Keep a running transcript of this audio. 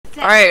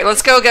Alright,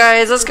 let's go,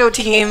 guys. Let's go,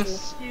 team.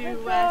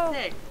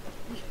 USA.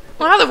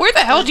 Wow, where the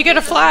hell did you get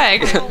a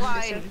flag?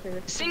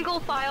 Single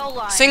file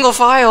line. Single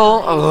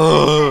file?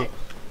 Oh.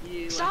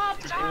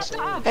 Stop, stop,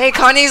 stop. Hey,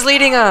 Connie's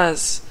leading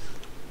us.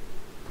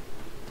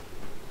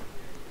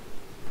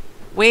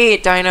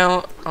 Wait,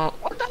 Dino. Oh,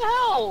 What the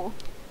hell?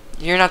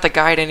 you're not the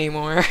guide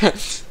anymore.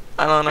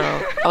 I don't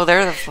know. Oh,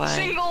 they're the flag.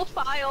 Single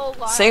file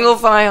line. Single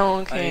file,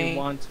 okay. I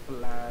want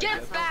flag.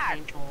 Get back.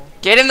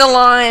 Get in the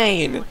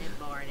line!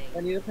 I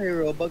need to play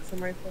Robux on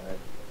my side.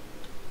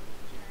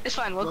 It's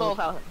fine, we'll go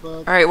without it.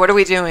 Alright, what are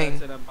we doing?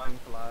 That's it, I'm buying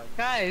flag.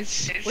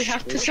 Guys, we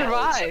have to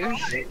survive.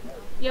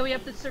 Yeah, we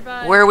have to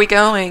survive. Where are we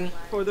going?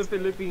 For the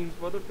Philippines,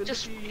 for the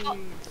Just-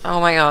 Philippines. Oh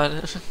my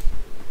god.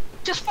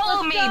 Just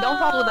follow me, don't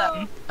follow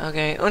them.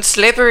 Okay. Oh, it's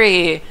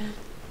slippery.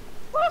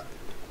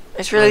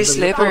 It's really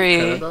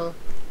slippery.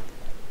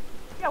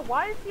 Yeah,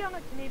 why is he on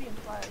the Canadian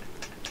flag?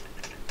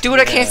 Dude,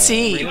 I can't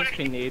see. Real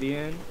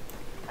Canadian.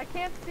 I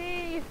can't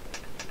see.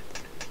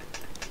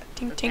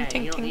 Ting, ting,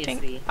 ting, you don't ting, need to ting.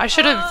 see. I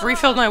should have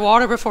refilled my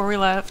water before we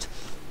left.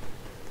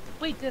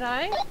 Wait, did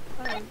I?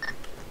 Oh.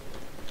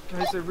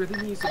 Guys, I really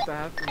need the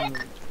bathroom.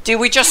 Dude,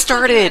 we just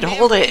started.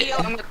 Hold it.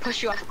 I'm gonna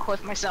push you off a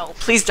cliff myself.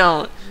 Please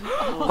don't.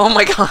 Oh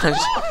my gosh.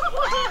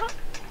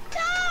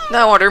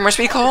 That water must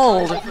be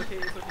cold. It's okay,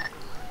 it's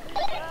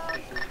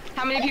okay.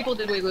 How many people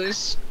did we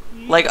lose?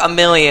 Like a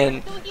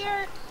million. Still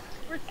here.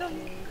 We're still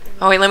here.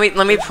 Oh wait,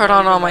 let me put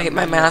on all my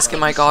mask and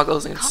my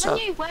goggles and stuff.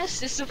 Kanye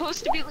West is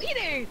supposed to be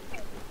leading.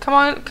 Come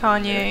on,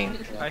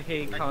 Kanye. I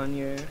hate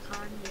Kanye.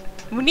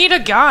 We need a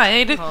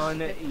guide.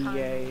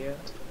 Kanye.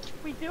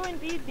 We do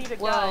indeed need a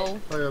guy.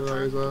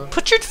 Well,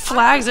 Put your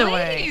flags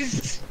away.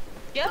 please.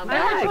 Get I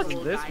back. was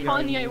This guy.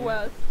 Kanye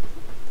West.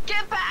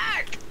 Get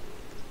back.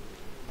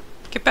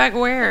 Get back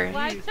where?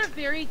 Flags are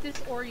very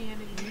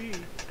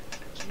disorienting.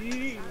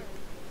 Gee.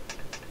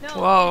 No.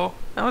 Whoa,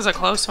 that was a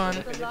close one.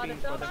 There's a lot of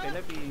For the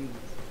Philippines.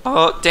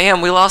 Oh,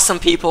 damn, we lost some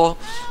people.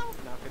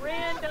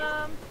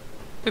 random.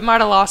 We might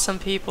have lost some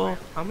people.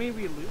 How many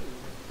we lose?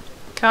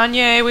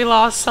 Kanye, we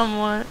lost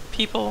someone.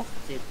 People.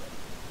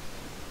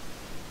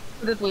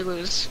 Who did we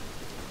lose?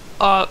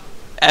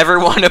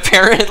 Everyone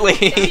apparently.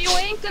 If you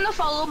ain't gonna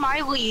follow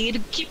my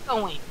lead, keep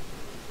going.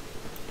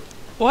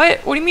 What?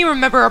 What do you mean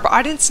remember?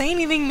 I didn't say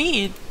anything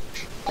mean.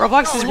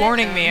 Roblox is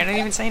warning me. I didn't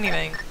even say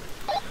anything.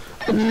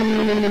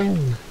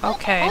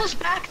 Okay. Who's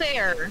back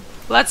there?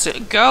 Let's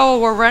go.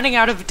 We're running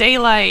out of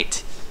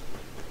daylight.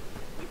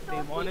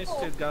 They want us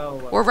to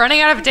go. We're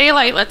running out of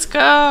daylight. Let's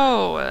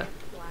go.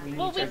 We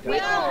Well, need to we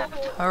go.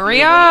 will.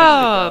 Hurry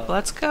up.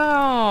 Let's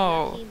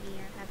go.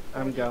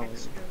 I'm going.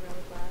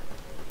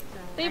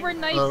 They were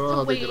nice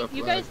to wait.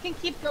 You guys can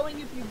keep going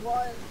if you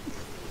want.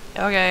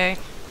 Okay.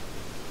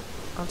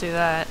 I'll do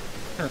that.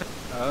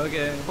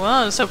 Okay.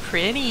 Whoa, so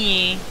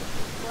pretty.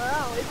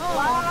 Wow, it's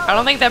I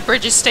don't think that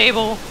bridge is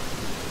stable.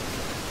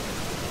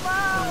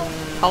 wow.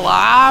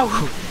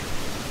 Hello?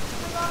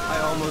 I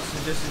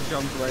almost just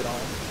jumped right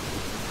off.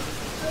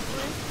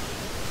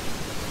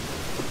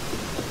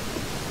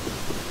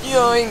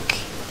 Yoink.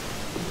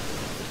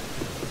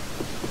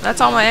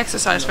 That's all my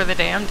exercise for the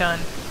day. I'm done.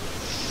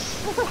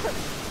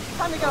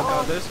 Time to go Oh,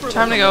 home. this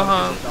Time to go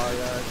home.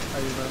 I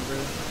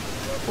remember.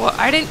 Well,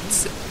 I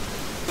didn't.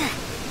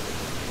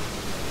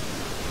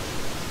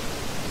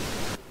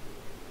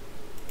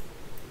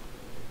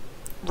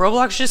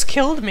 Roblox just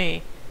killed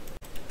me.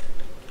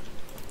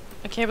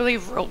 I can't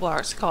believe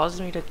Roblox caused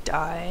me to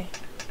die.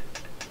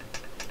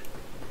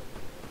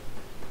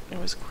 It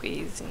was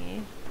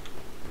queasy.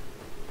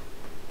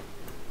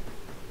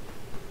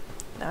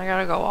 Now I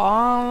gotta go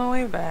all the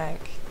way back.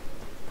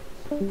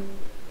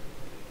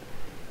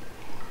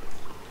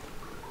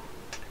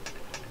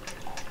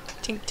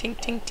 Tink, tink,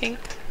 tink, tink.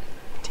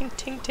 Tink,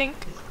 tink, tink.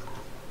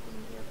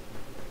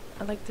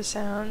 I like the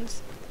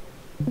sounds.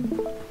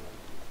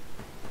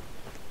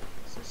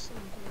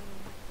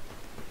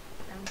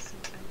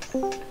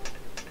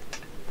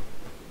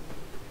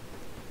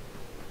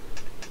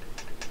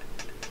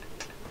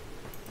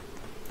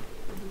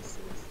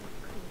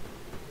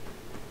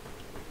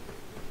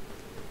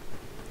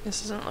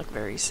 This doesn't look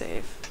very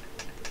safe.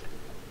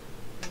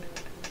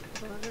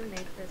 Whoever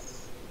made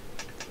this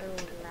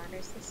little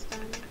ladder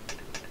system,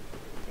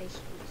 they should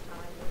be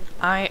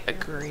charged. I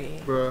agree.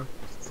 Bruh.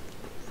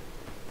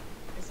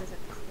 This is a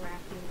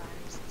crappy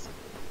ladder system.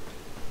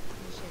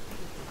 You should be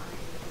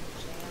fined in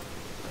jail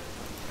for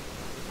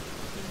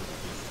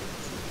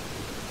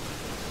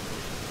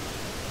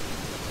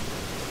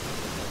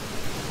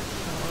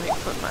Let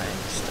me put my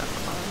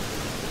stuff on.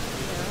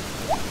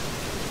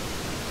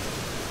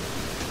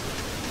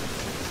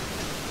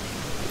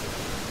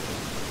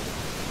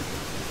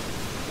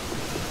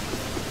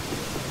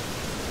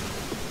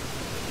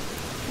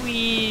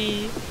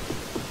 Wee.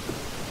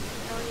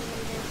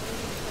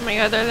 Oh my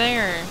god, they're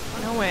there.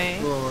 No way.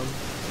 Hold on.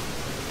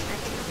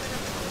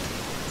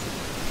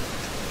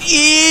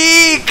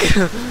 Eek!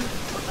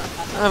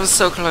 That was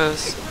so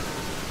close.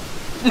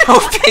 No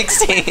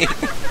fixing.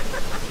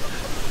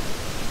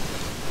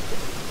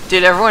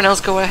 Did everyone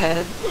else go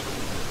ahead?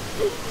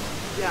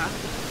 Yeah.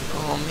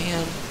 Oh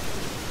man.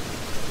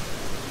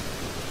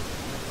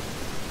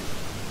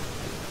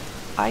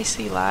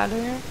 Icy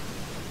ladder.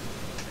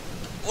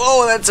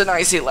 Whoa, that's an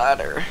icy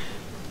ladder.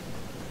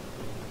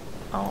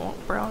 Oh,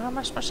 bro, how am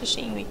I supposed to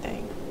see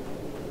anything?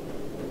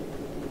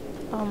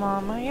 I'm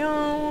on my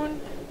own.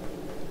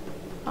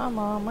 I'm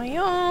on my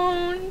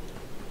own.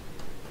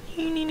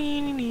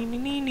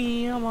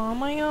 I'm on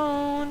my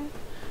own.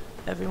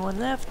 Everyone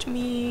left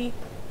me.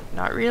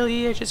 Not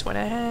really, I just went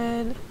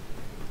ahead.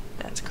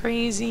 That's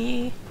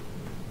crazy.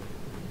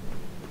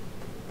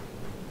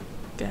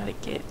 Gotta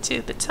get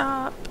to the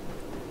top.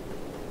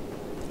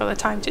 Oh, the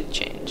time did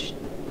change.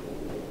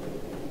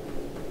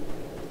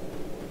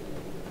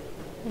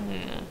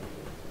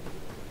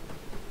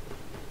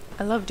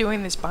 I love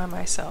doing this by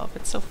myself.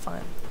 It's so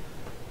fun.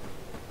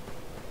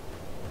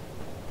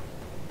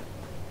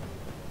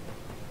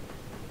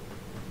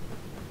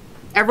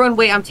 Everyone,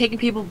 wait! I'm taking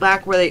people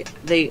back where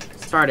they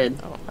started.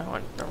 Oh, I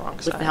went the wrong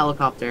side. With the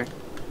helicopter.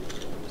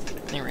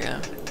 There we go.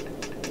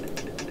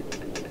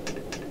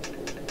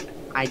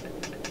 I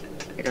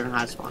don't know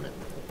how to spawn it.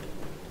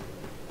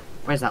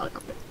 Where's the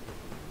helicopter?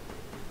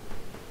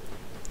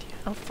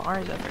 How far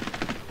is that?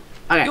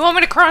 Okay. You want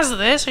me to cross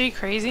this? Are you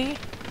crazy?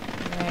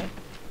 Okay.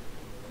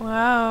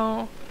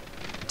 Wow.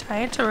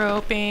 Tied to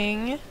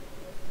roping.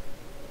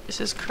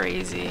 This is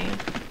crazy.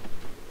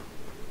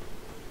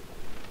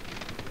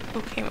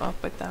 Who came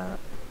up with that?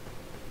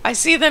 I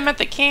see them at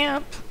the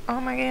camp.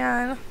 Oh my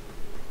god.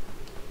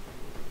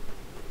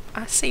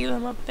 I see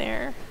them up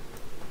there.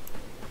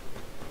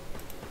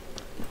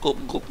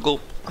 Gulp, gulp,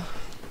 gulp.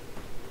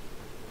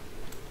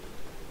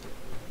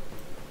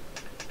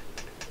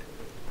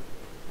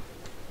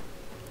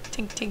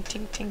 Tink, tink,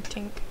 tink, tink,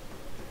 tink.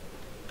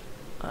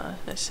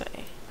 This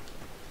way.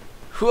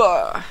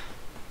 Hooah!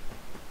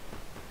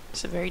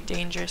 It's a very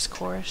dangerous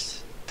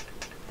course.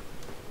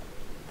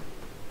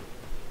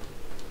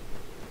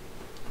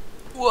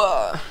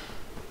 Whoa!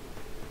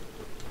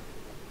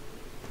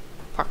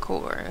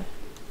 Parkour.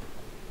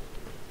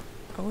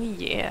 Oh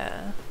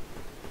yeah.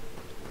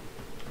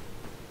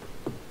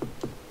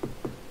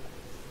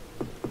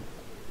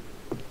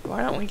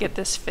 Why don't we get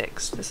this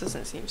fixed? This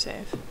doesn't seem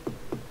safe.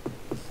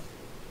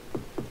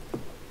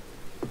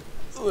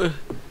 Ugh.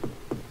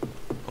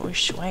 Oh,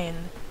 Schwein.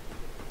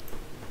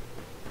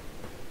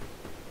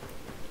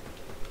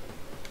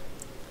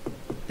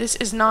 This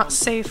is not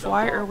safe.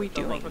 Why are we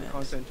doing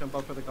this? Jump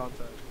up for the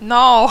content.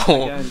 No!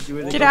 Again, do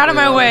it Get again. out of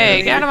my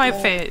way! Get out of my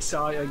face!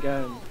 Die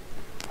again.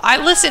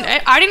 Listen,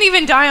 I didn't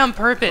even die on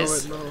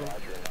purpose.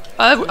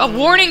 A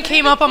warning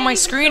came up on my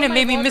screen and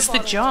made me miss the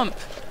jump.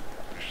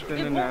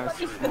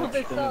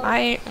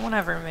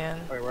 Whatever, man.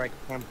 Alright, we're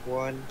at camp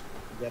 1.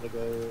 We gotta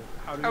go.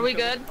 Are we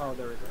good? Oh,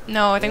 there we go.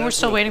 No, I think we're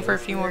still waiting for a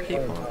few more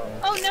people.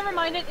 Oh, never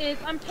mind. It is.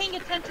 I'm paying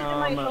attention to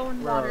my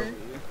phone water.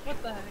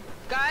 What the heck?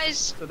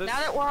 Guys, So this- now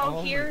that we're all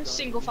oh my here, God.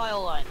 single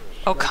file line.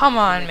 Oh, come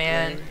on,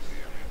 man.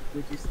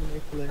 Did you see my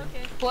flare?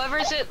 Okay.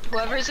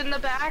 Whoever's in the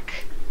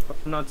back,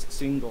 I'm not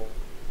single.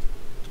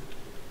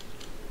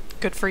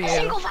 Good for you.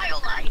 single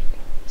file line.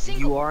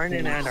 Single. You aren't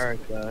in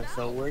Antarctica,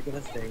 so we're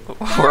gonna stay.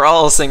 We're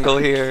all single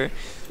here.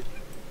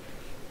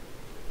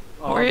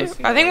 Oh, I this-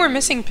 think we're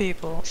missing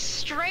people.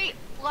 Straight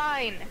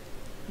line.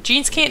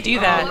 Jeans can't do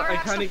Oh, that. I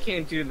kinda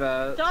can't do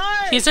that.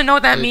 Darn! He doesn't know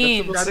what that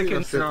means. Gotta What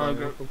get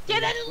snug.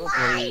 Get in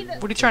line!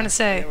 are you trying to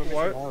say?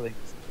 What? Alex.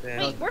 Wait,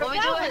 Yeah. where's Let me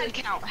do a Alex? head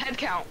count. Head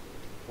count.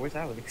 Where's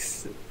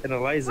Alex? And Where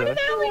Eliza. did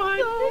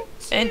Alex go?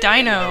 And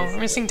Dino. We're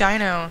missing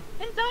Dino.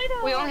 And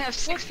Dino! We only have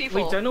 6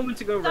 people. Wait, Dino went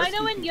to go rescue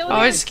Dino and people.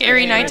 Yoda. Oh, it's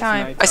scary Yeah, it's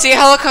nighttime. nighttime. I see a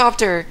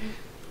helicopter.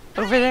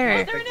 Over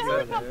there. They're in a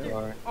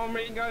helicopter. Oh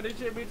my god, it's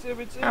him.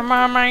 Oh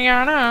my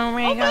god, oh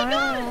my Oh my god,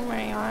 God. oh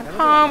my god,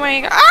 oh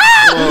my god.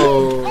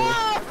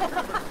 Ah!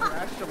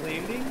 Crash the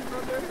landing,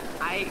 brother?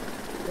 I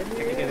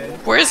Get in.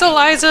 Where's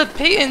Eliza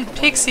and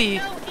Pixie?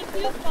 No, if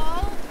you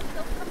fall,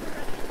 they'll come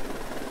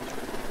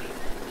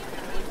around.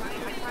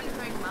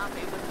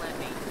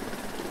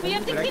 We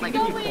have to Did I keep give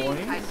you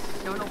going.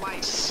 points? don't know why.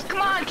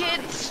 Come on,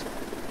 kids.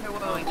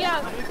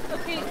 Yeah,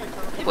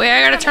 okay. Wait,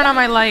 I gotta turn on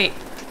my light.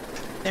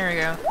 There we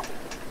go.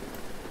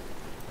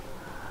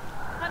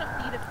 Kind of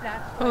feed it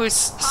back. Oh,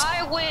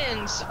 High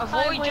winds.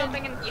 Avoid winds.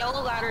 jumping in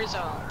yellow ladder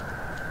zone.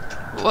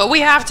 well,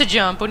 we have to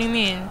jump. What do you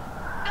mean?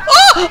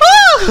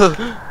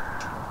 Oh!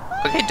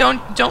 Okay,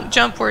 don't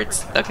jump where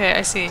it's. Okay,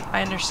 I see.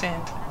 I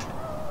understand.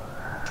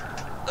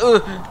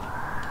 Ugh.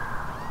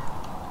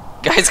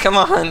 Guys, come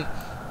on.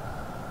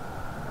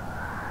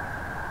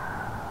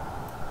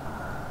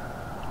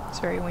 It's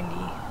very windy.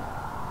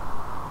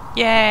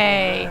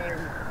 Yay!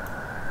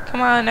 Come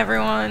on,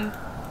 everyone.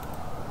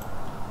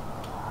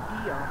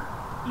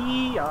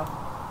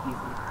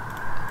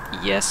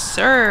 Yes,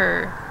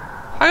 sir.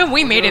 How come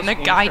we made it and the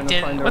guy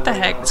didn't? What the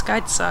heck? This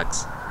guy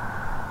sucks.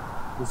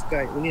 This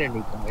guy, we need a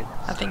new guy.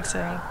 I think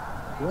so.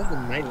 Who has the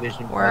night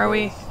vision? Where are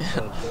we?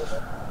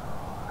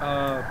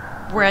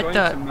 We're at going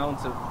the- to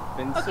Mount of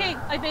Vincent. Okay,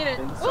 I made it.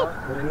 Vincent.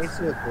 Oh, We're going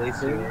to a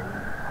place here.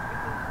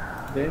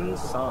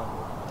 Vincent.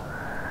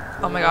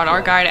 Oh my god,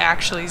 our guide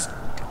actually is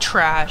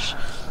trash.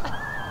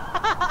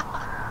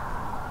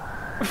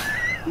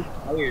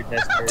 Tired,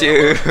 that's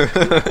Dude.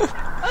 okay,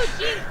 Oh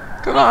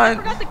jeez! Come I on.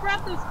 forgot to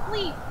grab those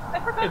cleats. I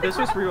forgot If to this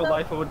was grab real those.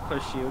 life, I would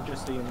push you,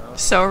 just so you know.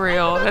 So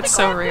real. That's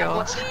so real.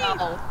 What's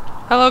hell?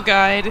 Hello,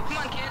 guide. Come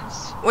on,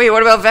 kids. Wait,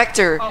 what about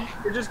Vector? Oh,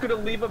 we're just gonna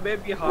leave a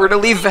man behind. We're to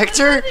leave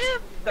Vector?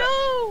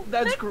 No!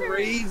 That's Victor!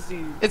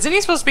 crazy. Isn't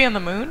he supposed to be on the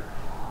moon?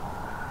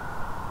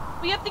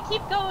 We have to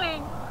keep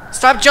going.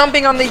 Stop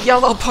jumping on the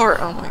yellow part.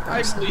 Oh my I'm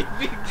gosh. leaving,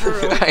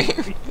 bro.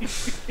 I-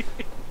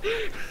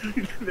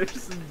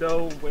 There's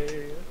no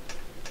way.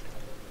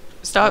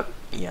 Stop.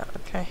 Yeah,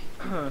 okay.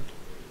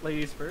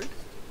 Ladies first.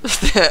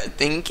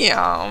 Thank you.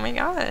 Oh my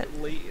god.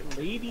 Ladies.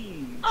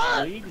 Ladies.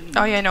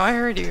 Oh yeah, no, I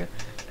heard you.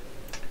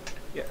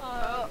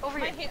 Over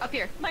my here, up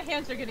here. My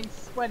hands are getting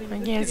sweaty. I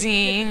can't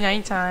see.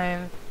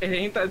 Nighttime. It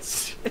ain't that.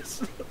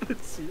 It's not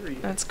that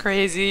serious. That's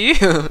crazy.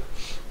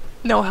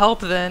 No help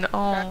then.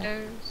 Oh.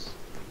 Crackers.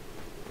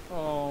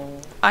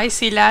 Oh. I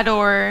see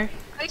ladder.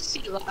 I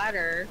see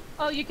ladder.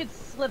 Oh, you could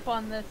slip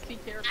on this. Be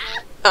careful.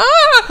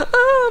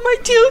 My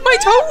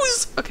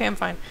toes. Okay, I'm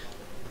fine.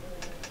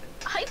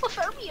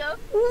 Hypothermia.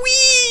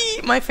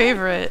 Wee! My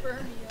favorite.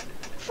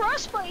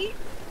 Frostbite.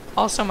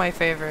 Also my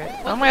favorite.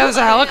 Oh my god, there's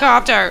a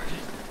helicopter.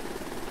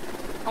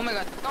 Oh my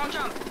god, don't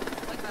jump.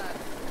 Like that.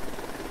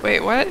 Wait,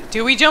 what?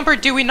 Do we jump or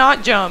do we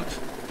not jump?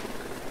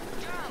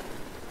 Jump.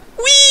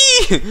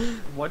 Wee!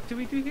 What do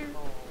we do here?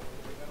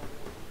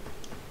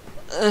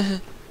 Uh,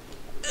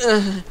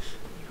 You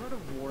got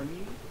a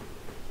warning?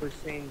 We're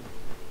saying.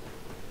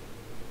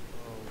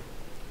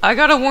 I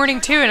got a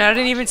warning too, and I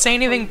didn't even say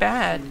anything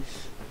bad.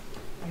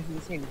 I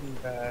didn't say anything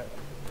bad.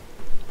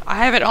 I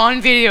have it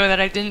on video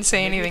that I didn't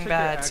say Maybe anything took your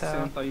bad, accent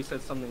and so. thought you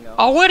said something else.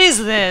 Oh, what is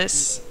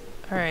this?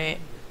 Alright.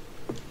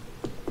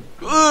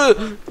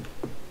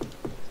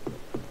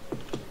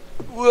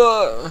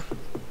 whoa.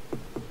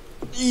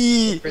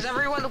 Is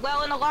everyone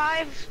well and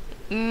alive?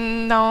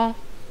 No.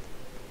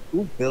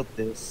 Who built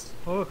this?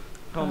 Oh,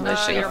 Oh, oh they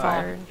should your have mom.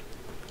 fired.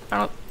 I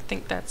don't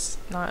think that's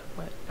not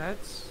what.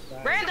 That's.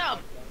 Random.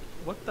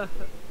 What the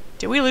heck?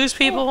 Did we lose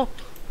people?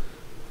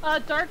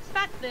 Dark's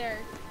back there.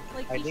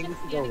 Like, I he think we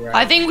should should be go in- right.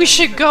 I think we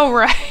should go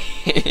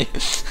right.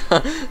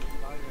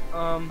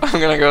 I'm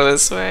gonna go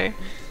this way.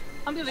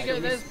 I'm gonna go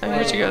this I think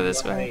we should way. go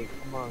this way.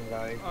 Come on,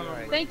 guys. You're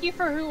right. Thank you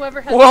for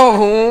whoever has.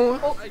 Whoa!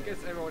 Oh, I guess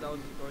everyone else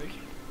is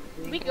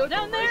going. We go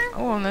down there.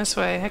 Oh, I'm this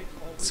way. Heck,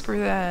 screw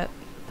that.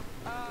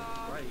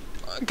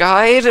 Right.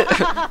 Guide?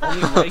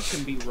 Only right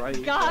can be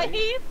right. Guys,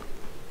 right?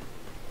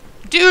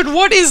 Dude,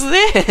 what is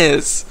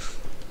this?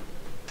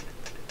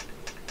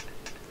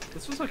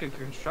 This was like a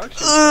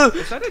construction. Ugh.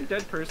 Is that a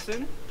dead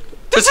person?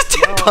 There's a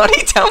dead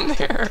body down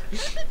there.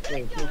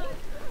 Wait, who-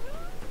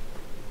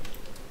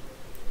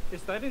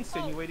 Is that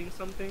insinuating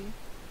something?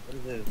 what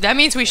is this? That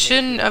means we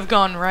shouldn't have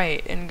gone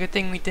right, and good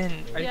thing we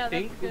didn't. I Yeah, that's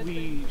think good.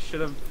 we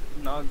should have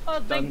not Oh,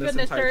 done thank this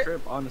goodness entire there-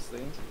 trip,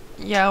 honestly.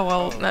 Yeah,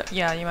 well, Oh.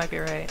 yeah, you might be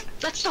right.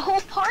 That's the whole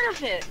part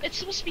of it. It's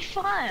supposed to be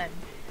fun.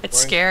 It's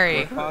We're- scary.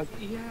 we're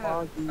foggy, Yeah.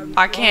 foggy.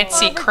 I can't Oh,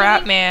 see we're crap,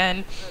 getting-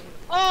 man.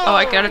 Oh,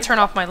 I gotta turn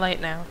off my light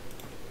now.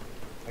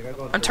 I gotta go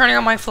in I'm first. turning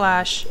on my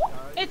flash.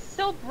 it's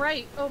so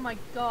bright. Oh my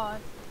god.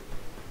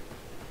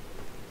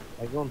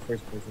 I go in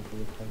first person for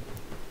this time.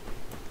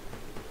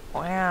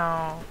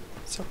 Wow,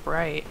 so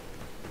bright.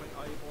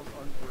 My eyeballs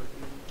aren't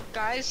working.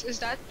 Guys, is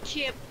that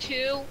camp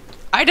 2?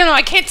 I don't know,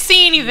 I can't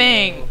see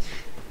anything.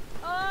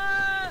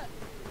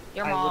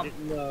 Your I mom.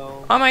 wouldn't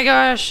know. Oh my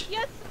gosh,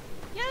 Yes.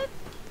 Yes.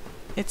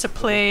 it's a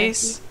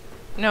place.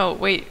 No,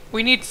 wait,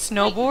 we need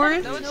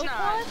snowboards? No, it's No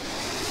not.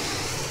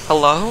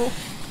 Hello?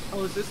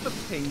 Oh, is this the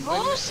penguin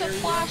Who's area?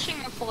 flashing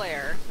a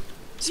flare?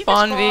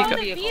 Spawn spawn vehicle.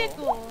 it.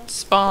 Vehicle.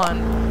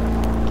 Spawn.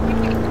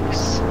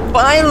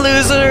 Bye,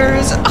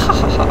 losers!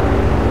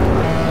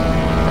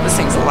 This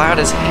thing's loud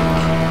as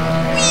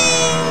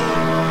heck.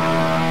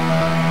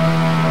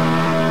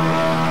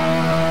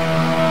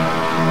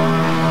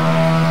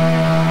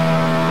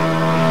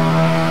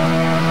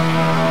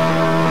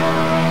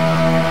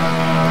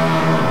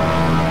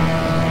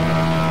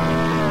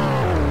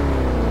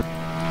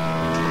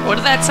 What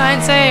did that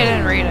sign say? I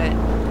didn't read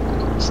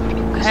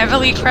it.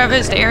 Heavily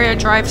creviced area,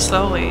 drive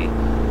slowly.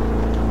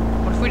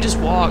 What if we just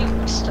walk?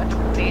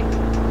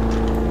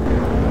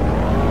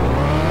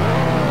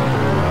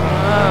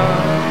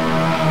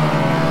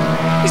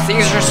 These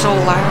things are so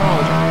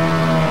loud.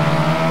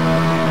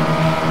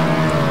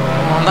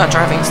 Oh, I'm not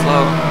driving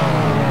slow.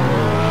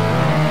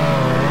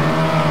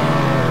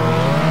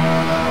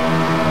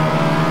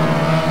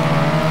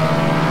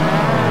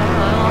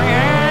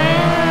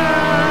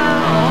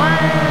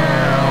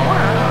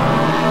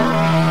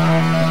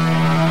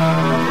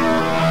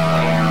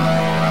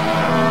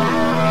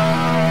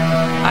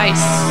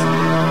 Ice.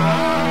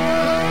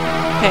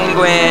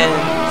 Penguins.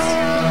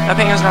 That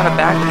penguin's not a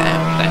backpack.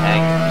 What the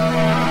heck?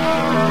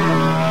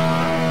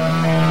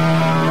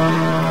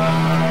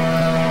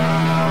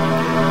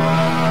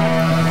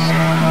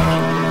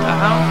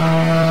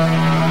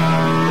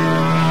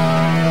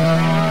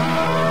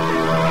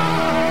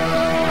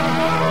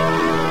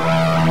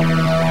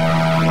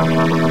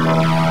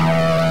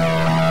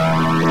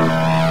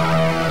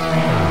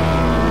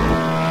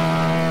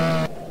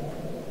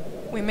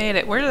 made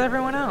it. Where did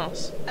everyone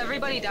else?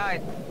 Everybody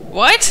died.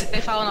 What?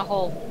 They fell in a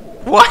hole.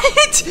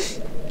 What?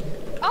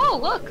 Oh,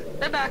 look!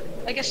 They're back.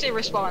 I guess they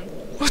respawn.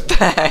 What the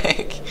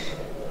heck?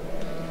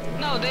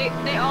 No, they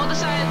all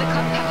decided to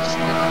cut past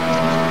the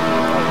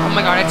Oh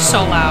my god, it's so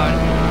loud.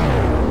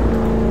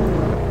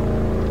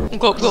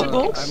 Go, go,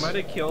 go. I might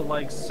have killed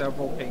like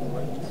several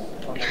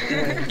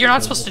penguins. You're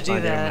not supposed to do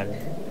that.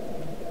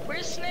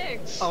 Where's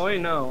Snakes? Oh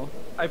wait, no.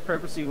 I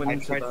purposely went I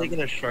into tried them.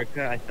 taking a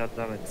shortcut, I thought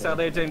that would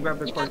Sadly, I didn't grab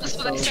the Yeah, corpses.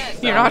 that's what I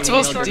said. You're not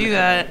supposed to do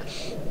that.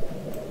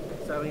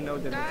 Sadly, no,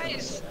 didn't.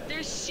 Guys,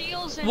 there's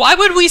seals in Why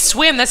would we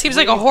swim? That seems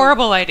like a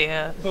horrible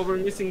idea. But we're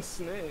missing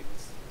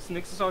Snakes.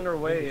 Snakes is on her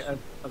way.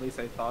 At least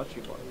I thought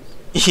she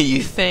was.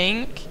 You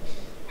think?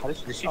 How did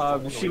she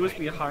She was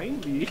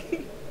behind me.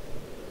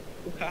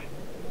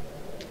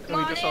 Come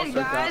on in,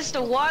 guys.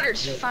 The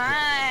water's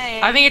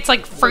fine. I think it's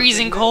like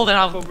freezing cold and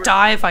I'll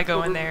die if I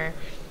go in there.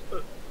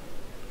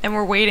 And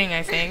we're waiting,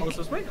 I think. Oh,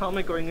 so is my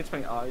helmet going into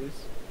my eyes?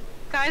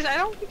 Guys, I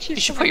don't think she's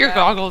You should coming put your back.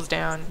 goggles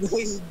down.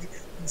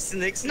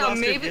 Snakes No, lost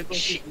her maybe head when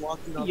she- she's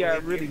walking up Yeah,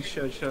 right really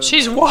here. should.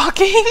 She's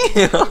walking?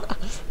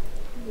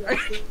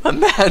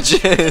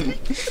 Imagine.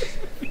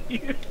 You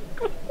can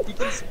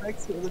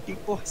expect to other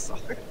people, I saw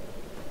her.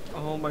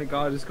 Oh my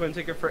god, it's going to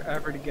take her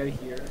forever to get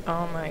here.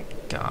 Oh my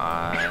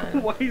god.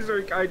 Why is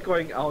our guide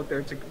going out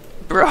there to...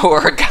 Bro,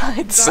 our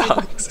guide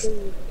sucks.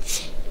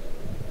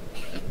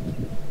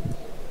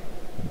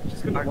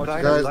 She's gonna Our watch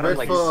guide it. is Guys, literally wait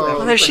like for.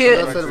 Oh, there she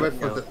is. Wait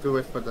for the two.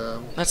 Wait for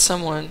the. That's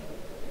someone.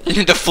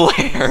 The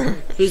flare.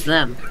 Who's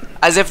them?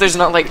 As if there's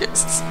not like, you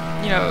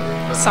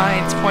know,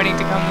 signs pointing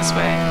to come this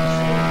way.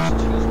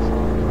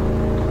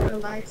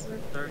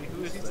 Sorry,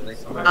 who is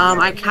this?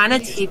 I kind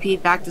of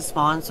TP'd back to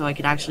spawn so I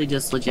could actually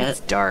just It's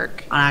legit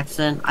dark. on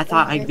accident. I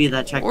thought I'd be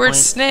that checkpoint. Where's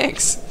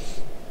Snakes?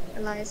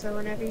 Eliza,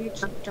 whenever you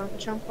jump, don't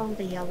jump on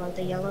the yellow.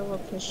 The yellow will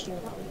push you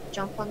on.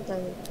 Jump on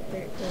the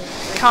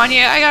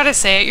Kanye, I gotta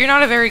say it, you're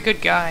not a very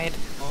good guide.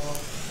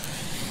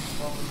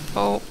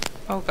 Oh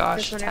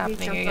gosh, it's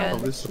happening Are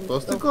again. we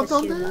supposed to go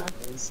down there?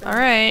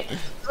 Alright.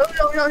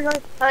 Oh no no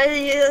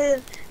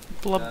no!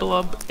 Blub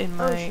blub in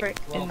my frick.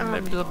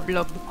 blub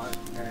blub.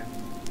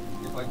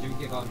 If I do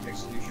get on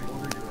execution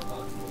order, you're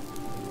allowed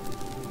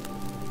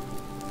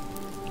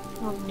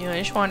to.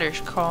 Newish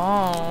Wonder's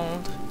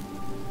called.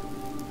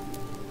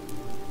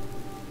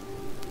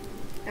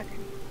 Okay.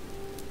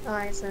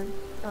 Eliza,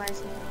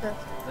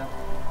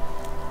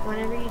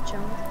 whenever you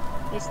jump,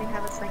 you see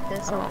how it's like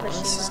this. It'll Oh, push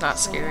this you is up, not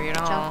so scary you at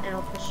all. Jump and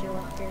it'll push you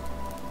up here.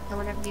 And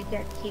whenever you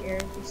get here,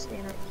 you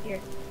stand up here.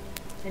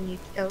 And you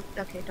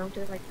okay, don't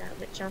do it like that,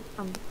 but jump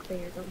on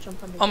clear. Don't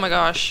jump on the Oh my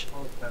gosh.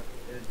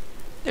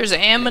 There's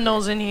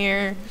aminals in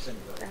here.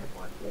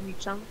 When you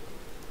jump.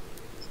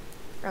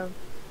 Oh.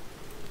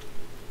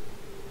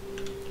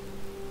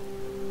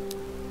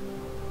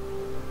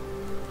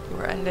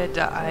 We're under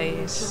the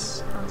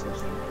ice.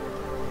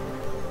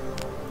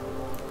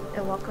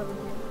 They'll walk over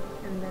here,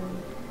 and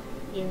then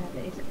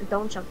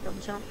don't jump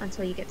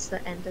until you get to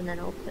the end, and then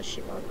it'll push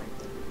you over.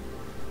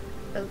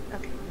 Oh,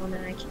 okay. Well,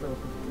 then I can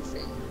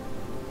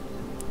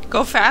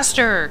Go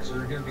faster! So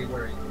you're gonna be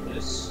wearing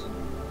this,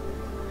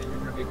 and you're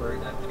gonna be wearing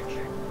that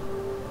picture.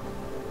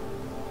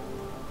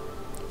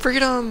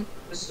 Freedom!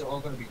 This is all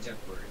gonna be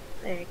temporary.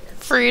 There you go.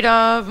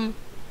 Freedom!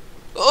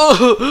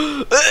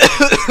 Oh!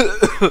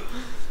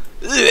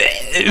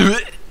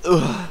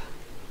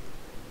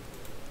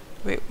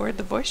 Wait, where'd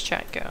the voice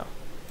chat go?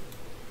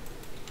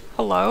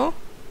 Hello?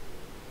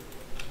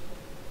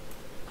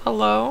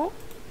 Hello?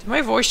 Did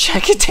my voice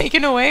chat get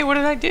taken away? What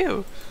did I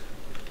do?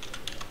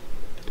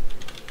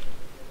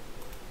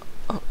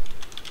 Oh.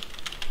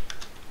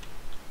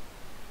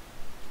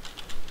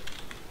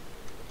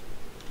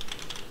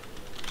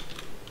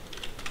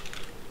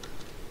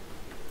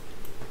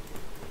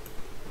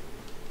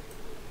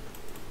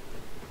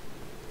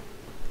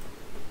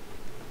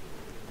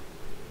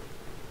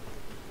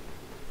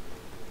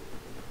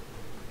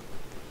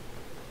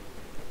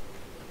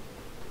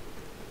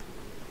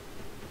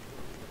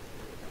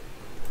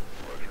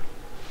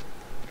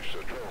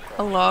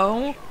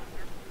 Hello?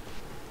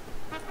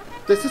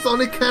 This is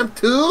only camp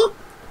 2?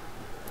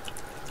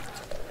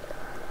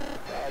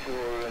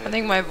 I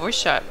think my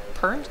voice chat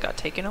perms got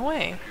taken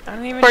away. I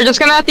don't even. We're just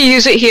gonna have to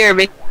use it here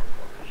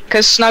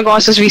because Snug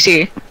wants his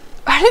VC.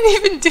 I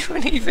didn't even do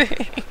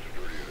anything.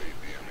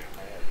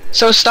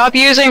 So stop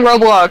using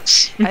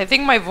Roblox. I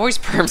think my voice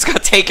perms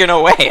got taken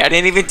away. I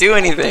didn't even do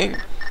anything.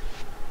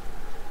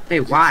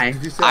 Wait, why?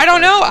 Did you say I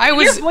don't know. I Your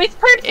was. voice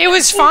perks? It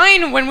was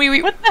fine when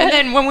we. What the And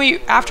then when we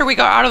after we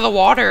got out of the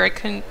water, I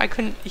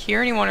couldn't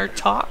hear anyone or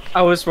talk.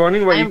 I was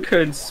wondering why you I'm-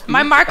 couldn't speak.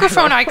 My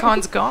microphone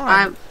icon's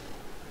gone.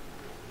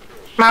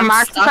 My I'm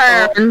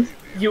microphone.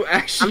 You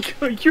actually...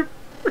 you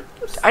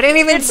I didn't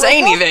even say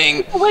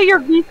anything. Take away your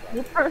VC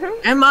perks.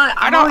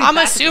 I'm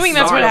assuming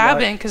that's what Sorry,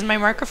 happened because my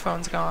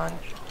microphone's gone.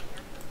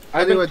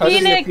 I've been Anyway, touching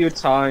it a Phoenix. few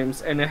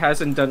times, and it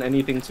hasn't done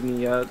anything to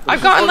me yet.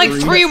 I've gotten like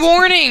 3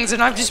 warnings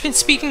and I've just been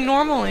speaking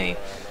normally.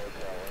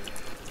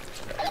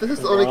 This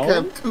is only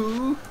camp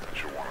 2.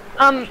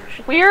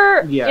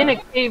 We're Yeah. in a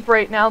cave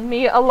right now.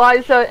 Me,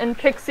 Eliza, and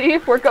Pixie.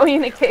 We're going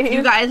in a cave.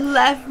 You guys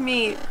left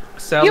me.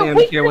 Sally, I'm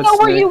We here didn't with know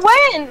where you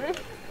Snake. went.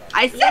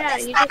 I said Yeah,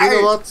 this you start. You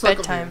know what? Suck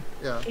Bedtime.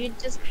 Yeah. You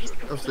just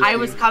I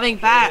was coming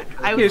back.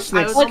 I Here, was. I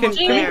Snake, was Well, can almost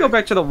we there. go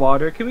back to the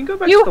water? Can we go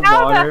back You to the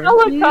have water? a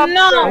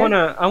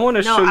helicopter. I wanna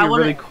No, show I you a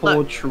wanna- really cool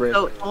look, trip.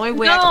 So the only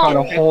way No. I How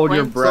can to get hold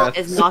your one breath.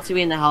 is not to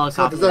be in the So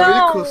helicopter. there's a really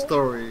No. cool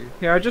story.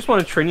 Here, I just want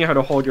to train you how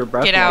to hold your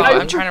breath. Get out.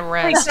 while- I'm trying to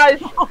Hey rest. guys,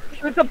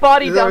 there's a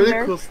body There's a down really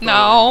there. cool story.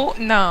 No,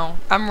 no.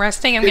 I'm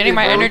resting. I'm It getting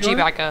my involves energy one?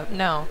 back up.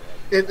 No.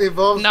 It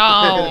involves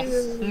No.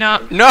 this. No.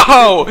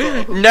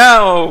 No!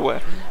 No!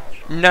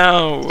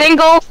 No!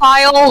 Single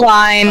file I'm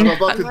line.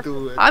 about to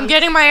do it. I'm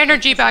getting my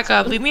energy back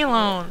up. Leave me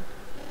alone.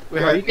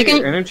 Wait, how do you get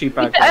your energy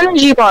back? The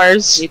energy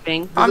bars.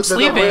 Sleeping. I'm There's a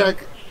way sleeping.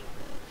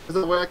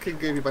 there's a way I can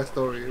give you my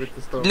story with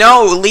the story.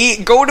 No, Lee,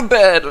 go to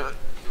bed!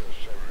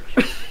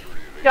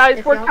 Guys,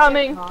 If we're y'all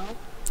coming. get caught,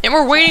 And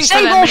we're waiting for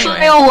them Single anyway.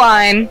 file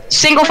line.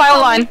 Single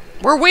file line.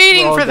 We're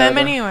waiting We're all for them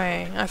dead.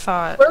 anyway. I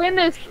thought. We're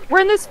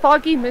in this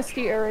foggy,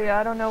 misty area.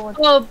 I don't know what.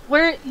 Well,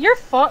 you're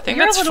far. think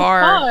You're a that's little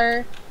far.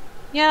 far.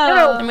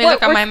 Yeah. Let me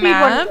look at my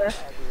map.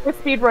 We're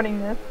speedrunning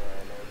this.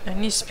 I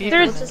need speed.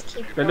 There's- running. just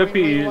keep Gonna going,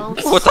 be- we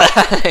won't What the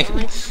heck?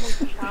 only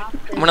stop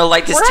I'm gonna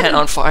light this We're tent in-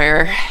 on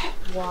fire.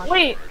 water.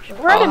 Wait,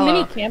 we're at a Oh.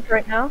 mini camp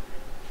right now.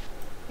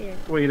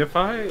 Wait, if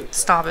I...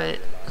 Stop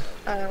it.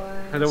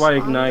 How do I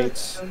ignite?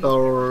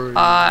 Story.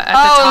 At the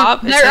Oh,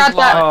 top it they're says at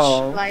that- watch.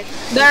 Oh. Like,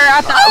 They're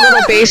at that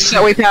little base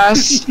that we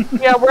passed.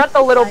 Yeah, we're at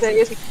the little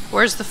base.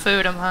 Where's the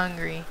food? I'm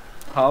hungry.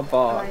 How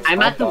about...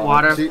 I'm at the Do you,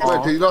 waterfall.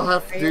 wait, do you not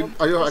have?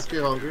 are you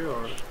actually hungry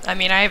or? I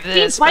mean, I have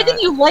this. Why but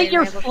didn't you light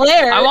your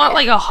flare? I want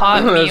like a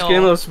hot It's getting a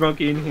meal. little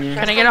smoky in here.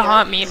 Can I get a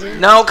hot meal?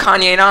 No,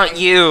 Kanye, not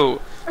you!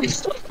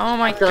 Oh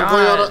my Okay,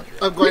 god.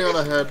 I'm going on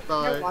ahead.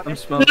 Bye. I'm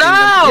smoking.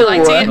 No! You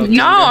like to get- Okay.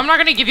 no, I'm not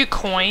gonna give you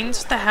coins.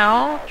 What the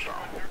hell?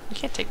 You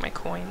can't take my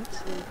coins.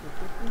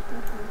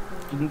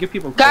 You can give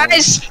people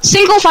Guys,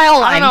 single file I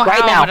line don't know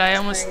right how, now. but I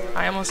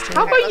almost did.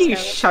 How about you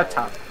shut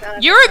up?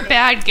 You're a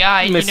bad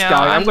guy, you Miss know.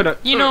 Guy, I'm gonna-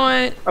 You know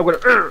what? I'm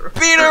gonna...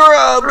 Beat her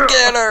up!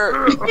 Get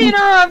her! Get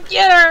her up!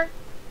 Get her!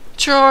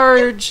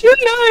 Charge! You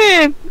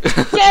know it.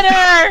 Get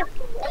her!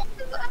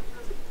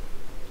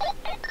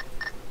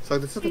 So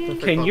this is the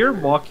perfect Can one. your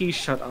walkie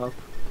shut up?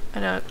 I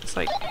know, it's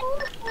like...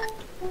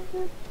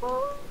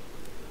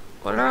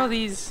 What are all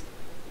these?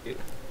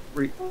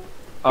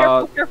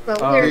 Uh, Careful. but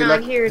do we're you not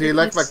like- here do you to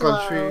like be my slow.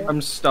 country?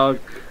 I'm stuck.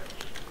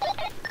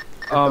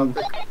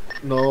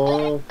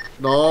 No,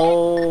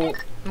 no.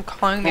 I'm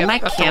calling the I'm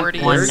at camp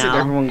authorities. one Where did now.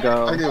 everyone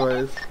go?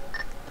 Anyways,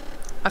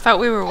 I thought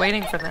we were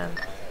waiting for them.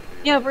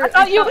 Yeah, we're. I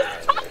thought you.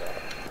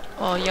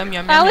 Oh, yum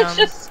yum yum Alex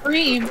yum. just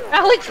screamed.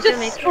 Alex Did you just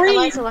make screamed.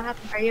 Eliza, what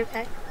happened? Are you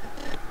okay?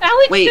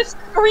 Alex Wait. just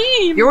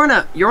screamed. You're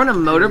on a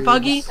motor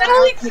buggy.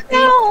 Alex,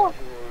 no.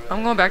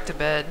 I'm going back to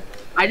bed.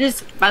 I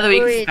just, by the way,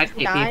 you Wait, can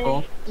you spectate died?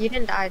 people. You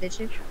didn't die, did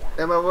you?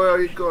 Emma, where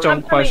are you going?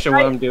 Don't question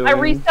what I'm doing. I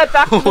reset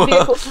back to the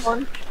vehicle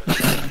spawn.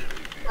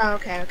 Oh,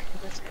 okay,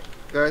 that's good.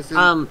 Guys,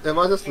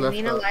 Emma just And left. me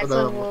and Eliza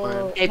no,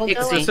 will... Hey, we'll go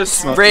Pixie. up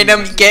Just ahead.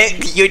 Random,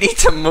 you need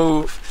to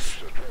move.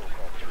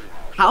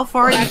 How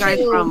far are you guys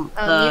Actually, from me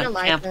and the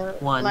Eliza-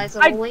 camp one? Eliza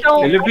I will wait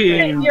don't. here. I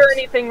can't hear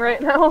anything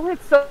right now.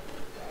 It's so.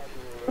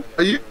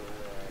 Are you?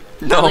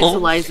 Alex, No.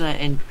 Eliza,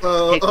 and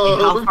Pixie.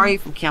 How far are you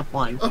from camp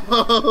one?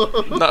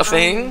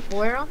 Nothing?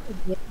 We're on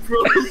the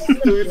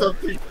Doing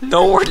something.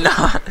 No, we're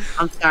not.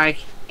 I'm sorry, I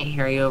can't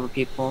hear you over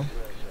people.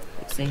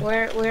 Pixie.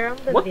 We're on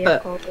the What the-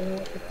 vehicle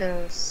with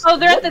those. Oh,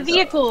 they're at the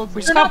vehicles.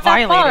 We They're just not got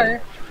that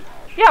violated.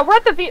 far. Yeah, we're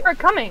at the We're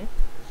coming.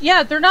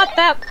 Yeah, they're not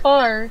that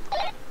far.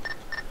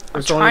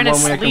 There's trying only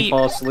to one way I can sleep.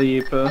 fall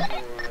asleep.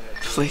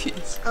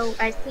 Please. Oh,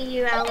 I see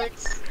you,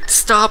 Alex.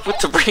 Stop with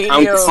the radio.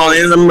 I'm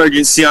calling an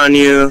emergency on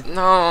you.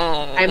 No.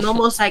 I'm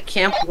almost at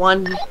camp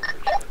one.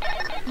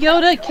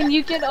 Yoda, can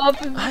you get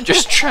up and I'm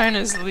just trying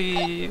to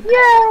sleep.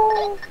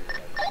 Yeah.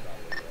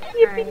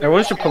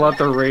 Everyone should pull out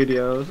their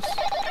radios.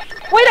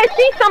 Wait, I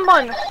see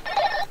someone.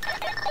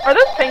 Are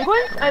those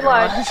penguins? I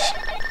lied.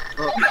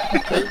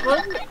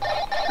 Penguin?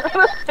 Are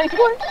those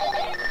penguins?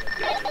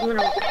 I'm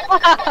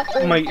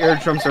gonna... My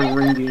eardrums are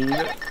ringing.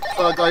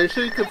 So, are you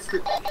sure you could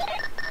sleep?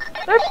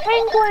 They're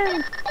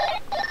penguins.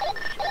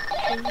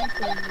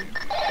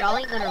 Y'all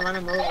ain't gonna run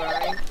him over,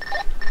 right?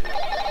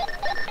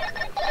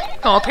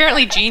 Oh,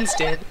 apparently Jeans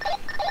did.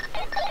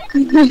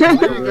 You guys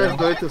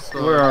going to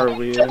stop? Where are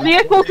we? The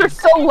vehicles are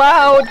so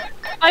loud.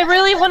 I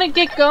really want to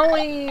get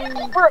going.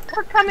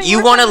 We're coming. You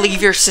we're want to coming.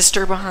 leave your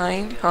sister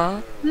behind,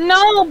 huh?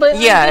 No, but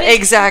Yeah, I'm getting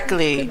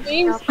exactly. the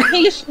game's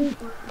patient.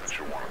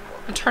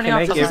 I'm turning Can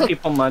I off the give light.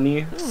 people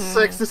money?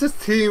 Sex, this is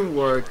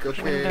teamwork,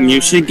 okay?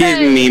 You should give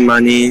me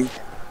money.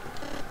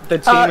 The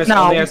team is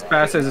no. only as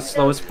fast as its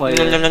slowest player.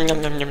 Nom, nom,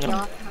 nom, nom, nom,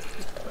 nom.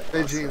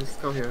 Hey, Jeans,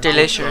 come here.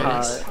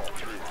 Delicious.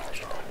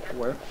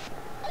 Where?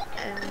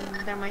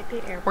 There might be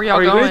air. Where y'all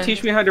Are you going? gonna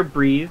teach me how to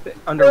breathe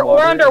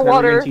underwater? We're underwater. Is that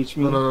what you're gonna teach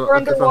me? We're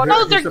underwater.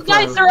 Oh, they're,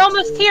 guys, they're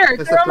almost here.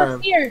 They're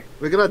almost here.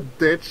 We're gonna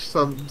ditch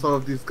some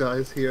of these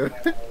guys here.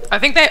 I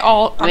think they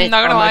all. I'm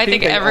not gonna lie. I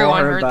think they all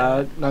everyone heard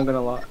that. that. Not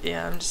gonna lie.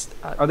 Yeah, I'm just.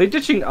 Are they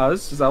ditching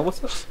us? Is that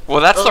what's up?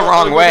 Well, that's the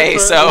wrong way,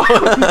 so.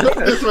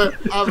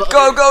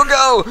 Go, go,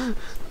 go!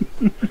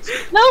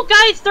 No,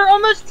 guys, they're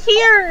almost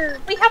here.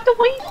 We have to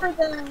wait for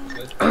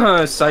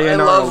them.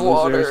 Sayonara, I love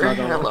water. losers,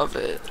 I love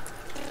it.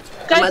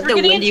 Guys, we're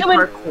getting into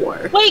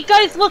parkour. Wait,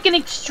 guys, look, an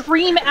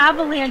extreme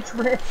avalanche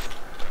risk.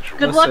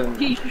 Good luck,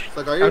 Pete.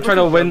 I'm trying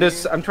to win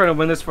this. I'm trying to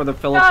win this for the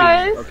Philippines.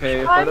 Guys,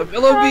 Okay, I'm for the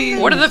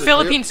Philippines. What do the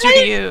Philippines do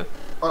to you?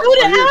 Go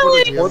to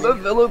Alex. For the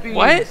Philippines.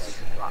 What?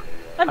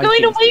 I'm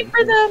going to wait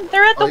for them.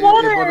 They're at the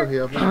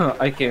water.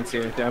 I can't see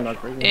it. I'm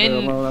not bringing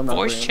In I'm not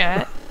voice bringing.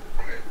 chat.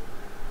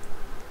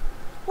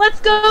 Let's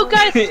go,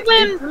 guys.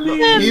 Swim,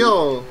 swim.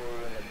 Yo.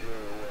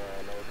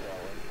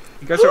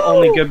 You guys are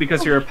only good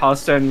because you're a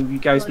pasta and you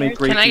guys make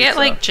great Can I get pizza.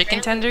 like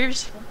chicken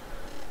tenders?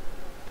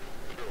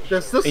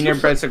 Does this And your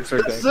look- breadsticks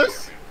are does good.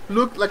 this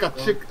look like a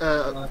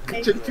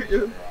kitchen to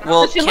you?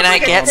 Well, can I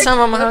get some?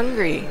 I'm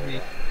hungry.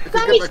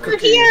 Guys, they're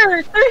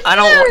here. They're I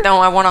don't know.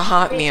 I want a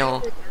hot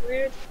meal.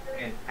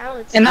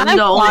 Alex. And I'm Kanye I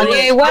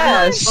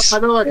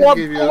know I can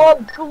give you.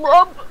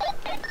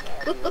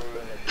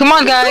 Come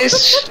on,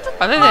 guys.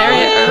 Are they there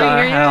yet? Are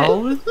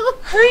we here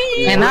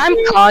yet? And I'm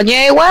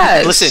Kanye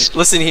West.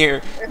 Listen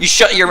here. You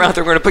shut your mouth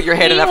or we're gonna put your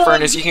head in that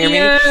furnace. You hear me?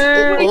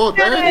 Oh,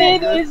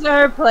 damn. Is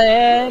our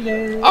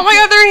planet. Oh my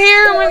god, they're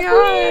here! Oh my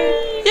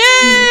god!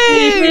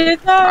 Yay!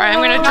 Alright,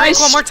 I'm gonna drink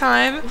one more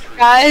time.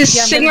 Guys,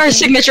 sing our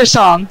signature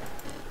song.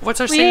 What's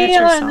our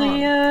signature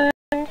song?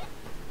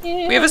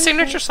 We have a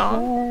signature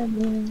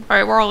song?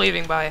 Alright, we're all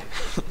leaving, bye.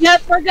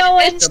 Yep, we're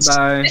going.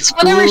 It's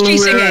whatever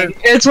she's singing.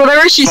 It's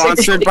whatever she's singing.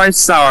 Sponsored by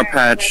Sour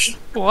Patch.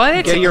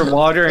 What? Get your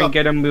water and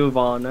get a move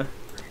on. Guys,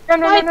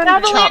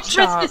 avalanche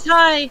Chop, risk is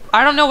high.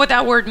 I don't know what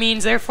that word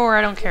means, therefore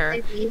I don't care.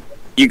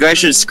 You guys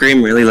should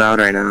scream really loud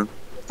right now.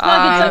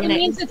 It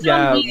means it's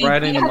yeah, on weed.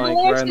 right in the mic,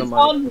 right in the Avalanche is mic.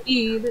 on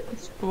weed.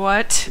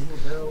 What?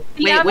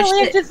 The Wait,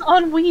 avalanche is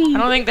on weed. I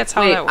don't think that's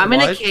how Wait, that works. I'm in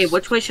a cave.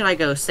 Which way should I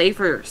go? Safe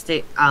or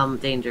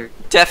danger?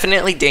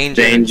 Definitely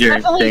danger. Danger,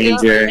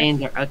 danger.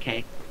 Danger.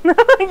 Okay. I'm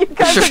gonna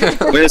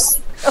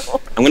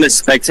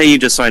spectate you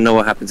just so I know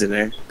what happens in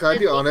there. Can I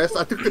be honest?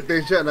 I took the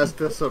danger and I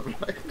still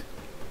survived.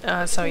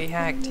 So he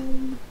hacked.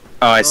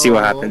 Oh, I see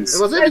what happens.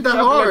 It wasn't even that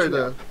hard.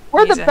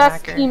 We're He's the a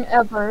best hacker. team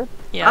ever.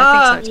 Yeah, I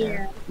think so too.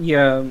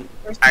 Yeah.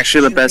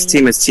 Actually, the best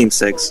team is Team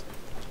 6.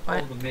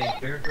 What?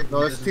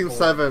 No, it's Team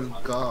 7.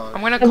 God.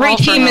 I'm gonna call Every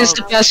for team is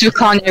help. the best with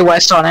Kanye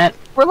West on it.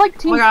 We're like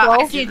team Oh my god, I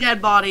 12. see a dead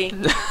body.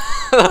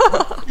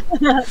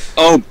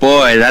 Oh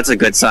boy, that's a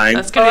good sign.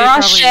 That's gonna be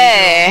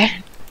probably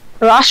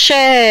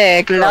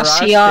Roche,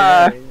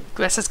 Glacier.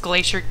 This is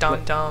Glacier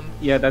Dum Dum.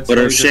 Yeah, that's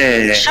Roche.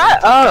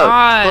 Shut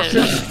up.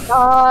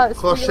 God.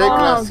 Crochet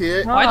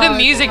Glacier. Why'd the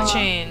music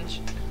change?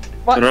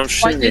 Why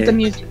Roche. did the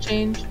music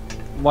change?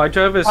 Why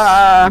drive is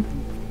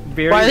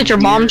very Why did your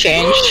mom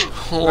change?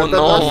 Oh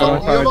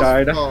no. You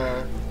died.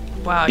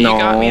 Wow, you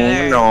got me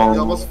there. You No,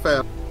 almost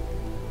fell.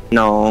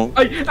 no.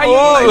 Oh,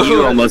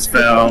 You almost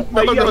fell.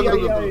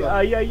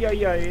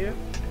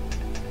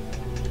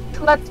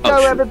 Let's go,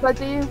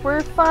 everybody.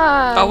 We're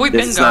fine. Oh, we've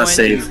This been is going. not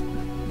safe.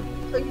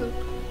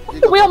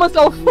 We almost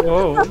all.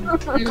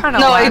 Kind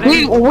of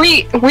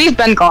No, we've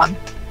been gone.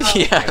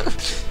 Yeah.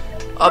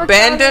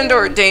 Abandoned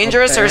or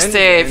dangerous or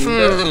safe?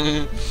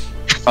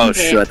 Oh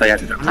shoot, I thought you had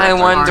to jump. I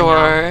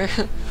wonder.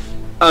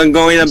 I'm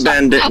going to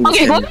abandon.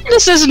 Okay, whoever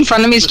this is in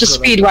front of me is just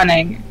speed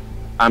running.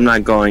 I'm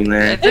not going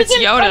there. It's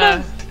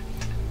Yoda.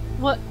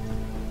 What?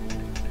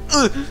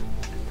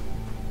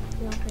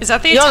 Is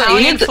that the Yo,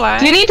 Italian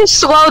flag? you need to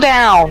slow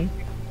down.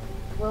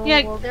 We'll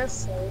go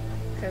slow,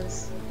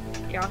 because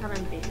y'all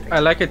haven't been. I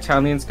like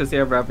Italians because they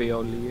have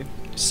ravioli.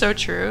 So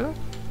true.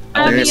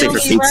 They're gonna say for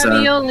pizza.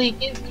 Ravioli,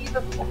 give me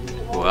the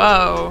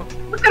Whoa.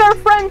 Look at our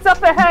friends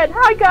up ahead.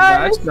 Hi,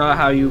 guys. That's not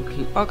how you.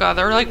 Oh god,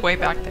 they're like way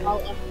back there.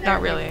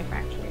 Not really.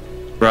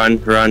 Run,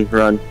 run,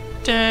 run.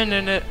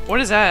 Dun-dun-dun.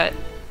 What is that?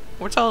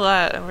 What's all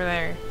that over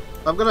there?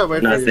 I'm gonna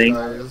wait Nothing.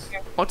 for you guys.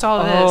 What's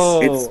all this?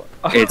 Oh.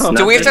 It's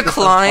Do we have to nothing.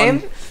 climb?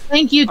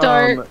 Thank you,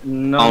 Dart.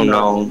 No. Oh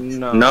no.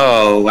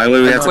 No, why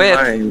would we have to Equip.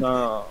 climb?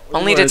 No.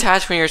 Only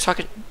detach when you're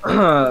talking.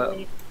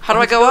 Oh, How do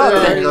I go up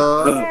There you then?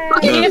 go.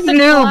 You have to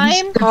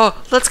climb.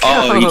 Oh, let's go.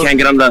 Oh, you can't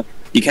get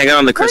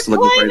on the crystal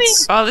looking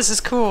parts. Oh, this is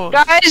cool.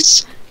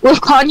 Guys,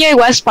 with Kanye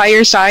West by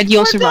your side,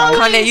 you'll survive.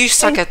 Kanye, you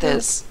suck at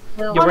this.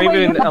 You're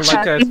even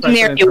like a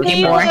Near you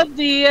anymore.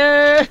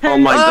 Oh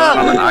my god,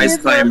 I'm an ice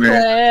climber.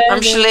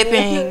 I'm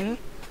slipping.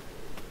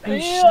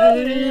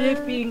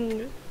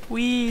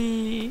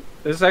 Wee.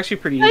 This is actually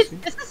pretty easy.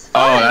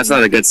 Oh, that's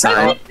not a good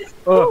sign.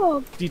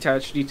 Oh,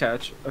 detach,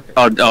 detach. Okay.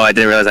 Oh, I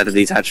didn't realize I had to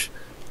detach.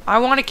 I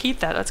want to keep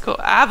that. That's cool.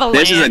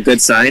 Avalanche. This is a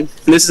good sign.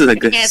 This is a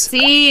good Can't sign.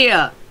 see.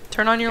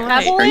 Turn on your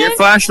light. Turn your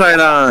flashlight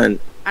on.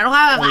 I don't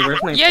have. Wait,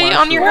 where's my Yeah, flashlight?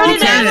 on your We're own.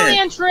 in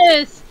avalanche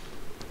risk.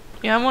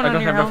 Yeah, I want I on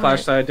don't your have a helmet.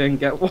 flashlight. I didn't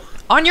get one.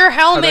 On your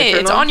helmet. How do I turn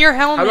It's on? on your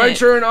helmet. How do I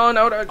turn on?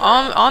 How do I turn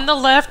on the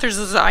left, there's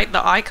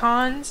the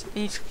icons.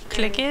 You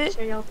click it.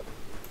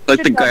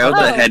 Like the guy with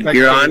the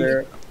headgear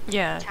on.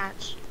 Yeah.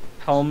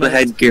 Helmet. The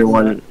headgear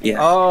one. Yeah.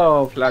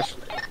 Oh,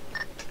 flashlight.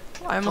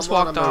 I almost Come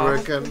on, walked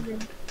off. American.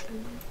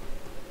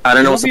 I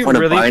don't know what's It'll the point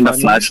be of really buying the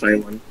funny.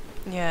 flashlight one.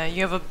 Yeah,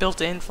 you have a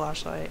built-in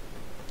flashlight.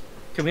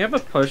 Can we have a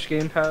push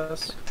game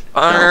pass?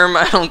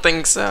 I don't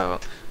think so.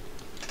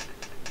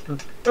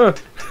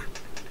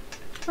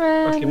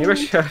 Okay, maybe I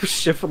should have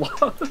shift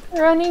lock.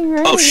 Running.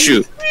 Oh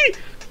shoot!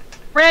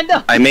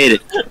 Random. I made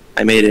it.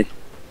 I made it.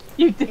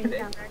 You did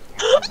it.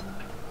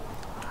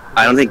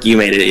 I don't think you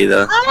made it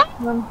either.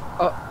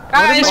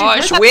 Guys, oh,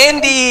 it's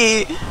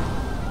windy!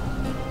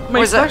 My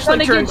Where's that?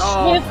 flashlight turned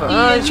off.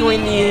 Oh, it's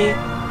windy.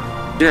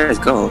 You guys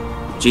go.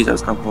 Jeez, I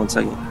was gone for 1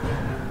 second.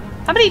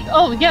 How many?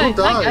 Oh yeah,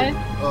 Who hi died?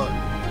 guys.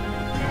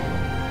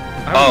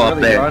 I'm Oh, up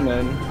really there.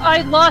 running.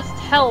 I lost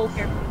health.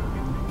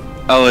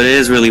 Oh, it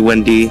is really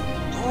windy.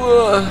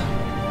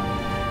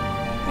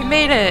 We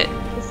made it.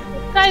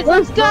 Guys,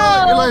 let's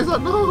go. Eliza,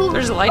 no.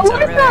 There's lights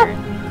over there.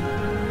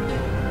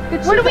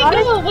 Where do we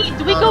go? Wait,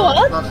 do we go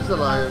up? No, she's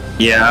alive.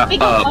 Yeah, We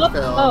go up. up.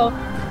 Oh,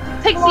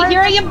 Pixie,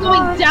 here I am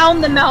going down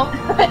the mountain.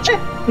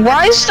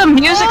 Why is the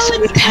music Oh,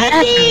 so it's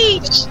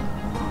intense?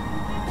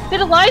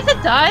 Did Eliza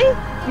die?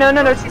 No,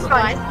 she's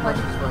fine.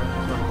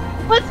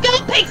 Let's go,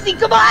 Pixie.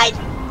 Come on.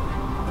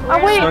 Oh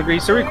wait, Are you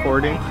still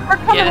recording? we're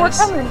coming. Yes.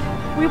 We're coming.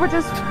 We were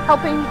just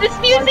helping. This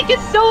music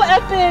is so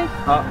epic.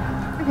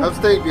 I'm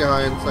staying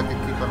behind so I can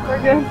keep an We're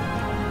eye. good.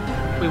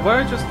 Wait, what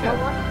did I just get?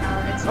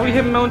 Oh, we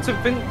hit Mountain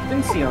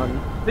Vincion.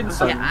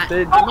 Vincent.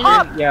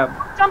 Yeah.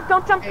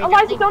 Don't jump.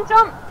 Eliza, don't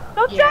jump.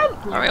 Don't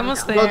jump. Are we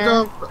almost Don't there?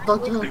 jump.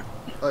 Don't jump.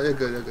 Oh, you're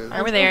good.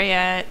 Are we there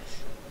yet?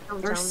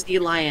 We're sea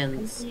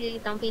lions.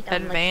 Don't be dumb.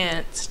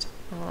 Advanced.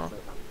 Oh.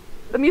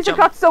 The music Jump.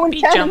 got so Beat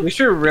intense. jump. We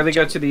should really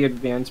go to the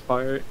advanced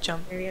part.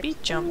 Jumpy.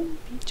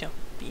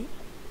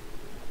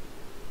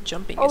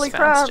 Jumping Holy is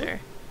crap. faster.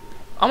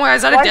 Oh my god,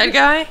 is that a Why dead did-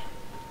 guy?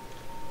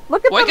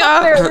 Look at Wake them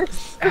up up.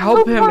 there.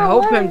 Help him! far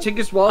Help away. him! Take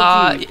his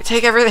wallet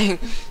Take everything.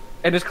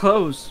 and his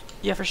clothes.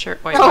 Yeah, for sure.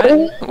 Wait, No.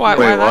 what? Why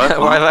Wait, that?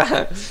 what? Why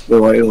that?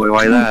 Wait,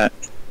 why that?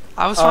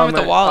 I was fine with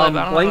the wallet, but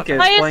I don't know.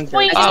 Blankets, Highest blankets.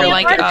 point Oh, in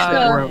like,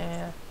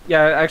 Antarctica.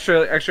 yeah. Yeah,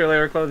 extra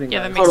layer of clothing.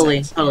 Yeah, that guys.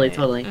 makes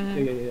Totally. sense.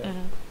 Yeah. Mhm.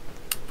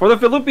 For the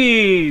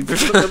Philippines!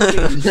 For the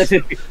Philippines.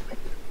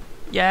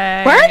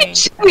 Yay. Where are you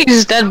seeing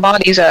these dead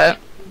bodies at?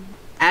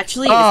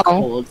 Actually, Oh. it's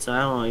cold, so I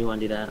don't know if you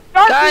want to do that.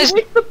 Guys.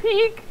 Reach the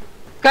peak.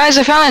 Guys,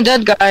 I found a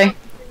dead guy.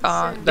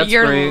 That's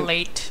You're great.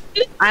 late.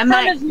 I'm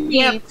front at of me.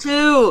 camp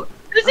 2.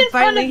 Who's I'm in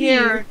front finally of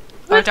here.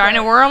 Oh, darn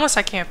it, we're almost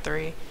at camp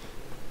 3.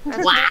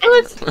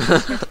 What?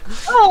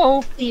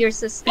 Oh, See your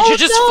sister. You should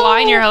just fly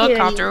in your Yeah,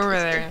 helicopter yeah. over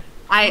there.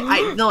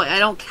 No, I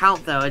don't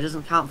count though. It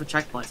doesn't count for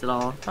checkpoints at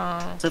all.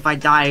 Oh. So if I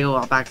die, I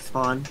go back to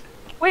spawn.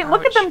 Wait,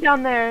 look at them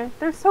down there.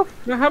 They're so.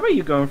 Now, how about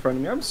you go in front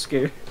of me? I'm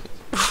scared.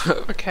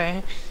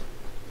 Okay.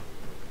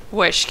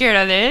 What, scared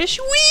of this?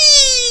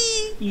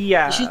 Whee!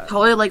 Yeah. You should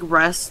probably like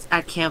rest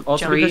at camp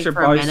Also 3 because your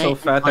for a body's minute so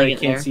fat until that I you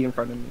get can't there. see in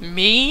front of me.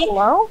 Me?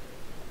 Hello?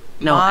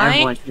 No, Mine?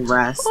 everyone should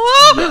rest.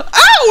 Oh!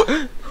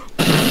 Ow!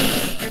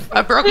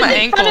 I broke who's my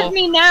in front of ankle.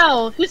 me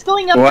now? Who's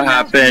going up? What the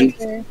mountain happened?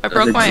 later? I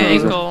broke my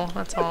Jesus. ankle,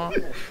 that's all.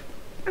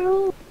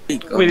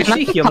 Wait, is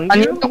she healing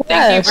you?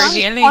 Thank you for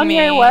healing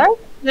Kanye me. West?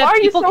 Yeah, Why are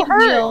you people so can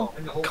hurt? heal.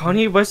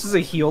 Kanye West is a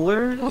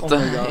healer? What Oh the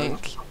my god.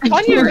 heck?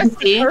 Kanye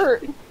West is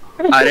hurt.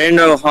 I didn't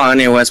know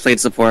Kanye West played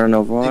support on You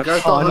Overwatch.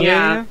 guys don't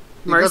have, Kanye?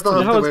 you guys don't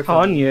have That to was wait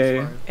for me.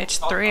 Kanye. It's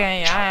 3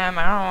 a.m.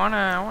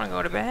 I wanna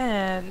go to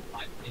bed.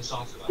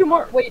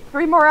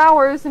 3 more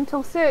hours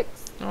until 6.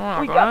 I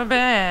wanna We go got- to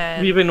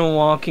bed. We've been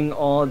walking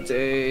all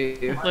day.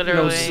 No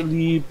Literally.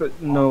 sleep,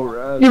 no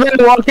rest. You've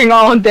been walking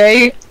all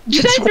day.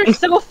 You guys are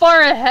so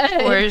far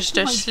ahead. Where's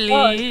the Oh my God.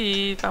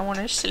 sleep? I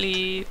wanna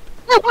sleep.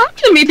 What happened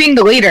to me being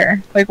the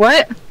leader? Like,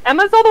 what?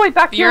 Emma's all the way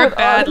back here You're a with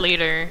bad us.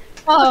 leader.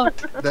 Oh,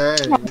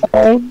 Dang.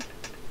 Oh.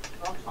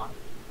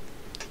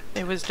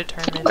 It was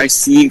determined. I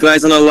see you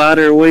guys on a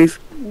ladder, wave.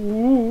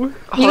 Ooh.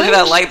 Oh, look at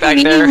that light back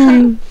there.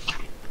 You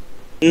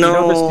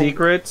know the No.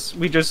 secrets?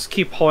 We just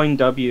keep pulling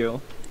W.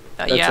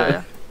 That's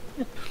Yeah.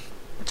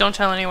 Don't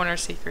tell anyone our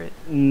secret.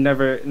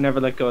 Never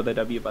let go of the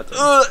W button.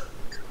 I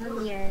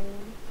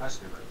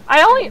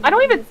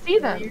don't even see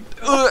them.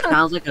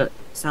 Sounds like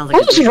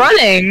Who's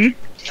running?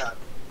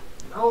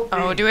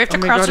 Oh, do we have to Oh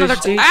my cross God, another?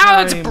 it's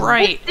Ow! It's daytime.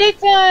 bright.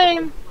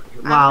 daytime.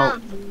 Wow.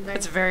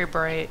 It's very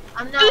bright.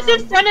 Who's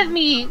in front of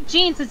me?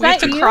 Jeans, is We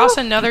have that to you? cross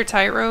another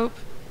tightrope.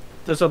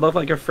 Does it look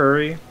like a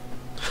furry?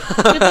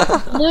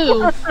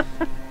 Blue.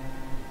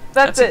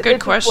 That's a it, good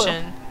it's just blue.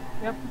 question.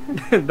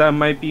 That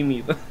might be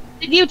me.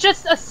 Did you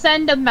just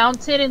ascend a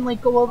mountain and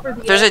like go over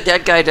the? There's a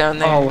dead guy down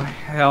there. Oh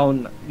hell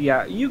no.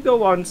 Yeah, you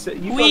go on, sis.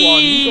 You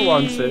go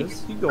on,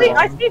 sis. You go Wait, on.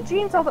 I see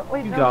jeans all the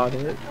way. You no. got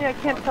it. Yeah, I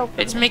can't tell.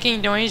 It's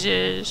making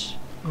noises.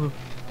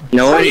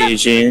 No, Oh, yeah.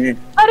 Asian.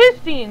 That is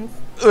jeans.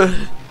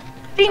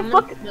 Jeans,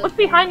 look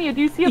behind you.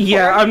 Do you see a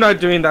Yeah, bird? I'm not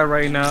doing that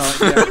right now.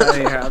 Yeah, that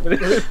ain't happening.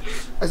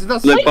 I said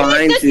that's Look Wait,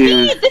 behind that's you.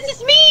 me. This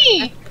is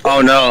me.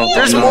 Oh no.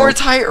 There's more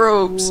tight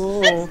ropes.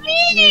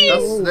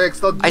 That's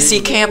next. I see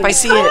camp. I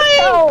see it.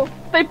 Oh,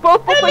 they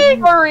both look like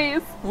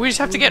furries. We just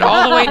have to get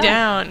all the way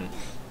down.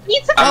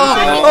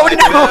 Oh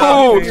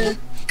no!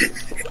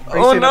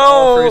 Oh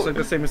no! Like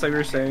the same as like you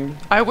were saying.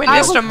 I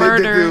witnessed a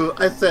murder.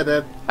 I said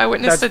it. I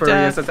witnessed That's a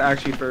furious. death. That's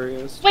actually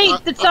furious.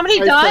 Wait, did somebody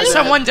die?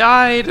 Someone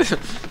died.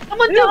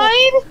 Someone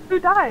died? Who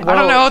died? I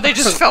don't know. They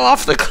just fell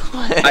off the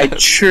cliff. I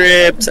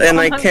tripped and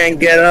I can't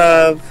get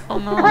up. Oh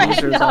no!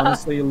 Losers,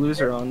 honestly,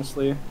 loser,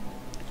 honestly.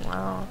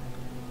 Wow.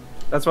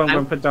 That's why I'm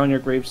gonna put down your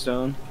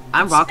gravestone.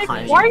 I'm rock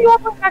climbing. Why are you all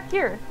back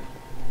here?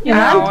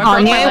 Yeah,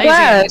 I'm Kanye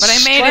West. but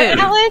I made it.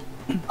 Alex?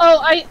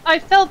 Oh, I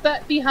fell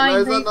back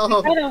behind. Liza, no.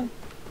 I don't.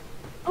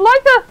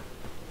 Eliza!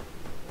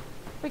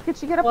 Wait, could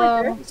she get up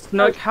right there?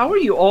 Snug, how are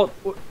you all?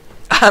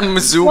 I'm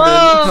zooming.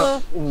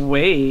 Whoa!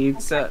 Wait,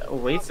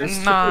 wait.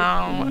 No,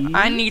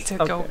 I need to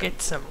go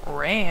get some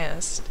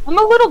rest. I'm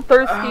a little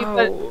thirsty, Ow.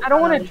 but I don't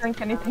want to drink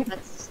anything.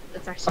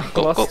 That's actually. I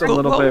lost a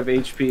little bit of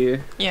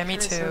HP. Yeah, me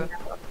too.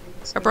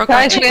 I broke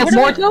Guys, my we have Where do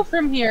more. I go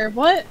from here?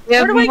 What? We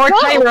have Where do I more go?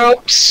 tight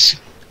ropes.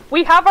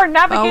 We have our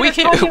navigator. Oh, we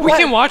Tony can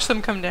West. watch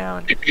them come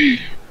down.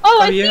 Oh,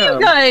 I see yeah. you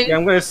guys. Yeah,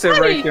 I'm gonna sit Hi.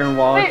 right here and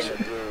watch.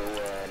 Wait.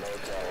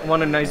 I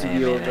want a nice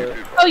view of it.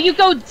 Oh, you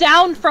go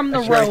down from the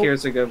Actually, right rope. here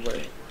is a good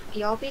way.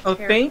 Y'all be Oh,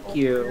 careful. thank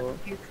you.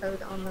 Your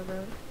code on the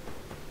road.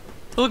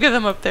 Look at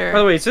them up there. By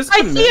the way, is this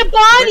I see a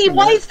body.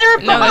 Why is there a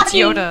body? No, that's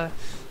Yoda.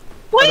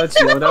 Why Oh, is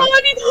that's there a Yoda?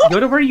 body?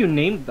 Yoda, where you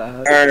named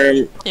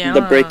that? Yeah.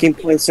 The breaking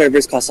point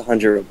servers cost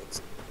 100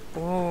 Robux.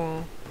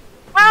 Ooh.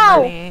 Ow!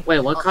 Money. Wait,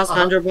 what costs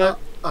 100 bucks?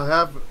 I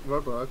have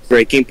Roblox.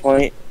 Breaking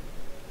point.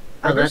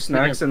 Are there that's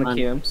snacks kinda in the fun.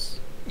 camps?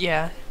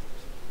 Yeah.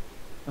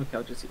 Okay,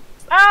 I'll just eat.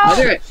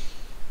 Ow!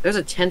 There's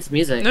intense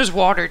music. There's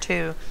water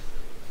too.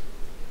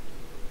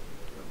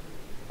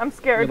 I'm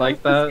scared. You like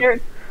I'm so that?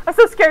 scared. I'm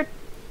so scared.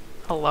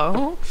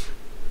 Hello?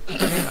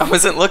 I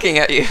wasn't looking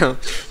at you.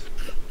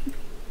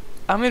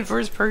 I'm in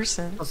first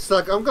person. Oh,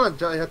 suck. I'm gonna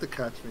die. You have to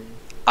catch me.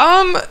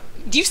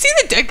 Do you see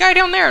the dead guy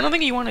down there? I don't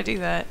think you want to do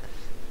that.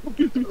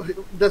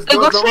 There's It no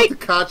looks one like- to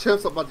catch him,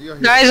 so but you're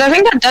here. Guys, I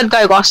think that dead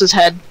guy lost his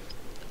head.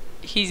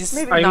 He's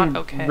Maybe. not I'm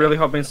okay. really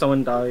hoping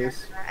someone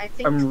dies. I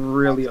think I'm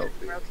really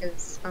hoping. broke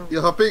his phone.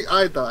 You're hoping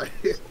I die.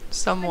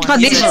 Someone. God,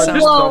 he these said are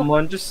Just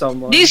someone.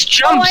 someone. These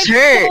jumps I'm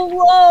hurt. so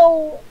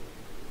low.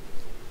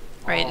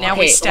 Right now Okay,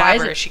 we why stab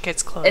is her. it- She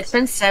gets close. It's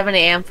been 7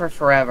 a.m. for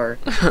forever.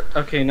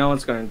 Okay, no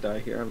one's gonna die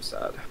here. I'm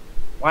sad.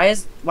 Why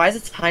is the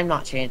time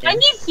not changing? I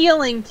need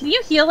healing. Can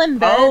you heal in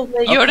bed? Oh,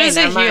 Like, Yoda's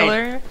a never mind.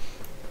 healer.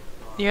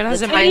 Yoda's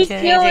The a time's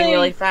medkit. changing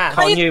really fast.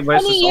 Kanye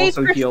West is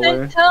also a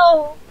healer.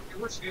 Health.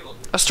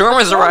 A storm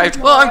has arrived.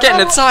 Well, I'm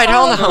getting inside.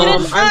 Hell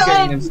no. I'm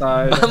getting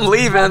inside. I'm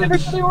leaving.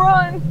 Everybody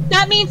run!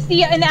 That means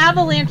an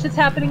avalanche is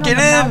happening Get on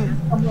the in.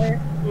 mountain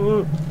somewhere.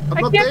 Ooh, I'm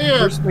I not can't- there.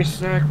 where's my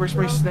snack? Where's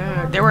my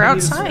snack? They were I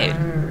need a outside.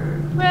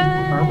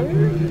 snack. Are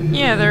they?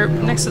 Yeah, they're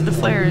next to the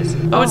flares.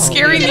 Oh, it's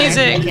scary I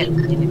music. can't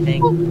see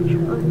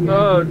anything.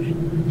 Oh,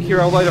 here,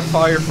 I'll light a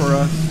fire for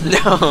us.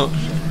 No.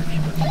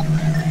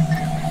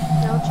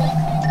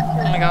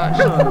 Oh my gosh.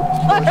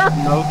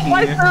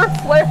 Why is Noki, there a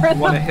flare in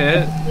want a the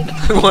hit?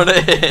 What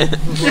a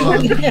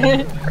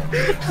hit.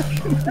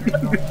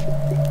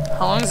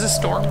 How long does this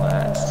storm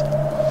last?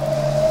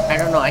 I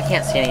don't know. I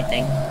can't see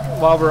anything.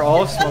 While we're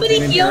all Somebody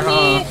smoking in heal here,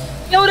 me. huh?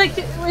 Yoda,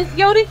 is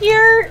Yoda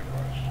here?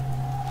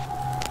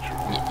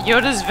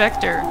 Yoda's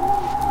Vector.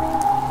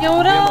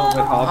 Yoda.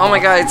 Oh my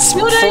god, it's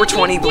Yoda,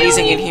 420 heal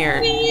blazing in me, here.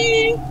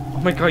 please.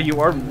 Oh my god, you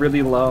are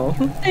really low.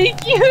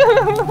 Thank you.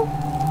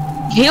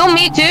 Heal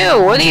me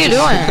too. What are you doing?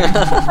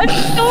 I'm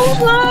so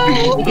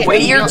low.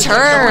 Wait your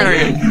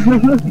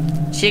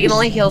turn. She can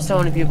only heal so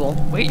many people.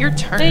 Wait your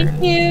turn.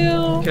 Thank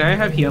you. Can I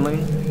have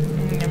healing?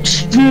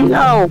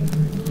 No.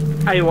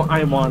 I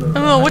want it.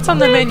 Oh, what's on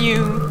the menu?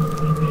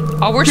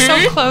 Oh, we're so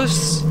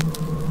close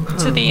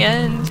to the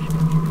end.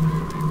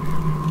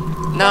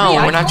 No,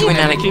 we're not doing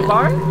that Key again.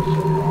 bar?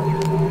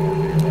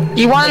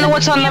 You want to know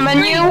what's on the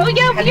menu? Oh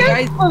yeah, Have you we're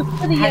guys- close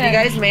to the Have you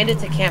end. guys made it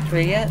to Camp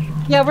 3 yet?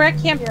 Yeah, we're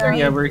at Camp 3.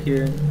 Yeah, we're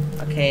here.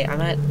 Okay, I'm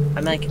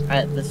like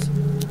at this.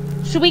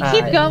 Should we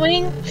keep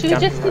going? Should we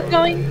jump just keep right.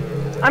 going?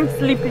 I'm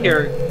sleeping.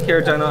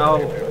 Here, Dino,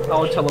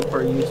 I'll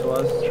teleport you to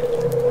us.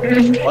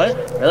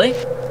 What? Really?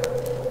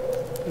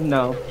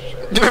 No.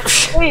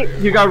 Wait,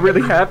 You got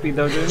really happy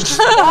though, didn't you?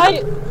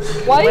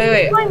 why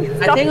Wait, is wait. this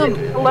I stuff think at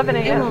I'm- 11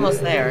 I'm a.m.?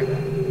 almost there.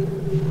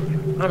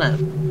 I don't know.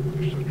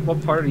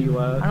 What part are you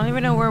at? I don't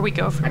even know where we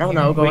go from I don't here.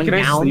 know. Wait, Going can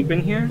I down. sleep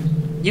in here?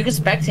 You can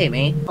spectate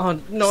me. Oh,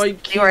 no, I See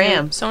can't. where I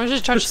am. Someone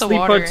just touched the Sleep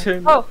water.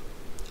 button. Oh,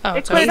 Oh, it's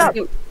it's cleared okay.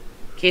 up.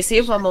 Can you see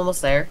if I'm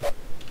almost there?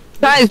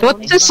 Guys,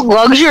 what's this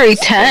luxury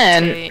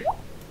tent? Wait.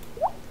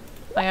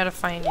 I gotta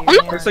find you.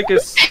 Looks like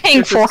it's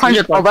Paying it's a 400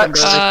 sleep button,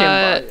 Robux. but I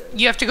can't buy it.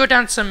 You have to go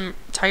down some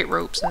tight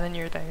ropes and then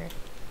you're there.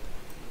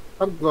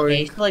 I'm Yeah, going.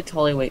 you should like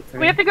totally wait for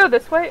we me. have to go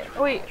this way?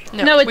 Oh, wait.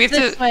 No, No, we it's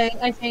have this to. way,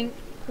 I think.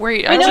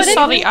 Wait, Wait, I no, just it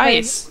saw is the this way.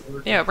 ice.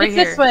 Yeah, right It's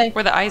here. this way.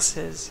 Where the ice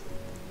is.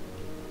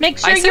 Make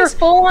sure ISIS? you're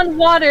full on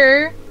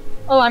water.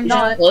 Oh, I'm You should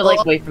not. totally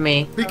like wait for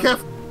me. Be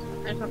careful.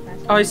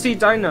 Oh, I see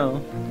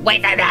Dino.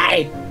 Wait for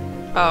me!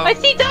 Oh. I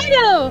see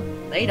Dino!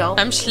 They don't.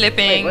 I'm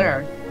slipping. Wait,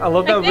 where? I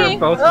love that we're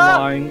both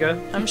lying.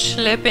 I'm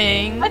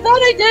slipping. I thought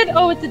I did.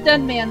 Oh, it's a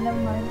dead man. Never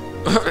mind.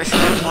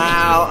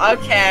 Wow.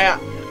 Okay.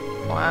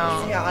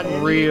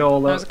 Wow.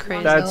 Real. That was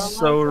crazy. That's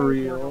so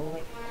real.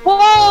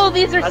 Whoa!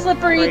 These are That's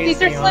slippery. crazy,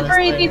 These are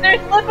slippery. honestly. These are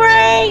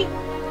slippery.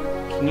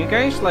 Can you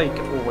guys like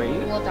wait?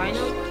 Well,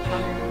 Dino.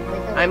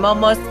 I'm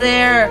almost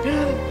there.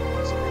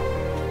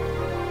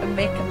 I'm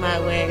making my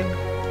way.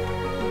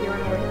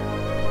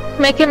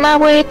 Making my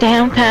way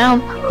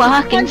downtown,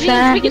 walking Come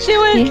on, Jeans, we can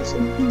do it.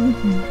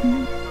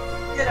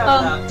 Get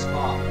out of that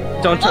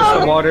spot. Don't touch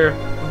the water.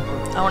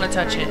 I want to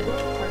touch it.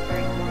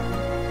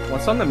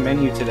 What's on the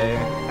menu today?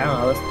 I don't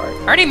know this part.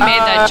 I already made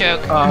that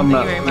joke. Thank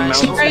you very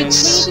much. Right, we need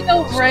to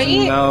go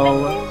right.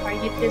 No. Are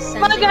you just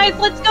Come on, guys.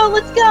 Let's go.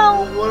 Let's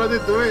go. What are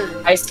they doing?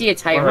 I see a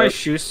Why are my tightrope.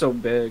 shoes so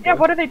big? Yeah,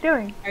 what are they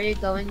doing? Are you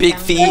going Big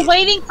down? feet. They're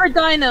waiting for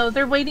Dino.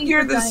 They're waiting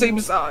You're for the Dino. same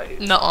size.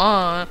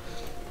 Nuh-uh.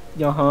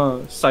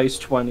 Size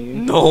 20.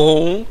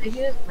 No. Are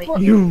you wait,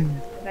 You.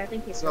 I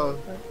think he's No.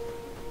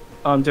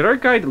 Did our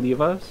guide leave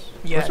us?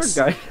 Yes. Where's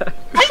our guide?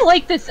 I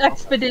like this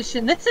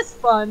expedition. This is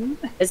fun.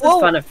 This is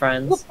fun of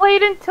friends. We'll play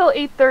it until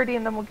 8:30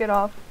 and then we'll get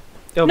off.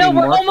 It'll No, be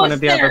we're more fun almost if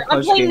they have there. a I'm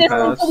push playing game this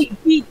pass. until we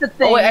beat the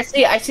thing. Oh wait,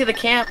 I see the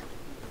camp.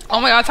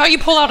 Oh my god, I thought you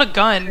pulled out a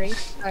gun.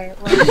 Alright,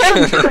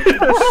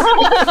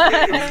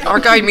 Our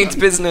guide means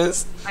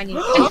business. I need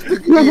I have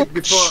to eat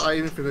before I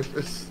even finish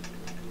this.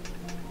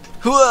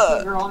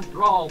 Hooah! You're on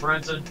thrall,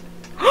 Branson.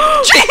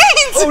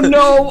 Jeans! Oh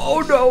no! Oh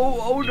no!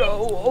 Oh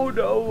no! Oh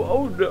no!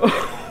 Oh no!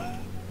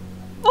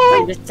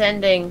 I'm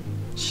descending.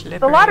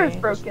 The ladder's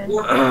broken. Oh,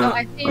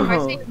 I see him. I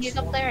see him. He's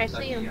up there. I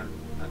see him.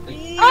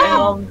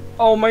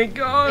 Oh my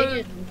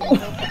god!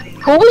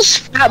 Whose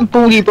fat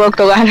booty broke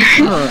the ladder?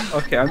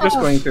 Okay, I'm just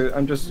going through.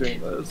 I'm just doing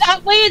this.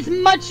 That way is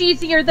much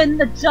easier than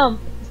the jump.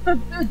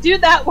 Do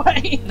that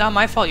way. Not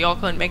my fault y'all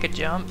couldn't make a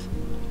jump.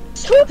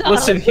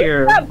 Listen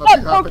here. That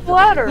butt broke the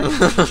ladder.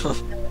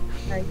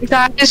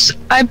 Guys,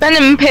 I've been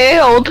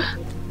impaled.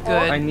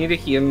 Good. I need a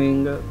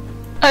healing.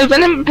 I've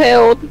been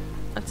impaled.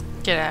 Let's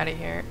get out of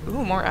here.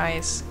 Ooh, more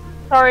ice.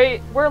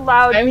 Sorry, we're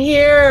loud. I'm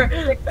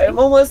here. I'm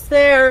almost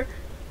there.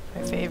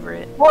 My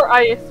favorite. More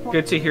ice.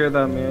 Good to hear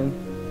that, man.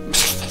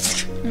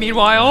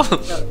 Meanwhile.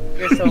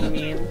 You're so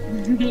mean.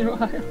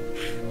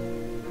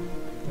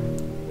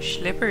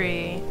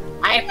 Slippery.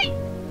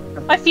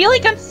 I feel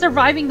like I'm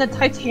surviving the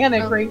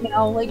Titanic right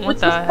now. Like, What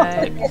the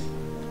heck?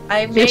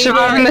 You're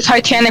surviving the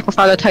Titanic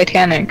without a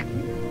Titanic.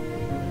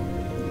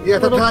 Yeah,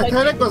 the Little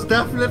Titanic was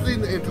definitely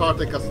in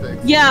Antarctica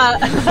sticks. Yeah.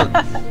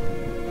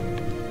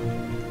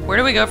 Where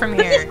do we go from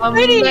here?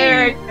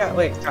 America.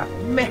 Wait,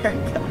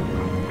 America.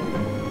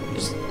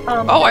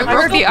 Oh, I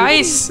broke the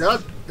ice.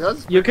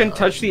 You can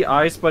touch the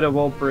ice, but it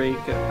won't break.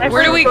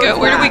 Where do we go?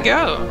 Where do we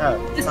go?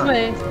 This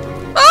way.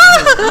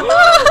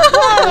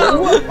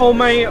 Oh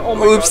my! Oh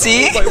my!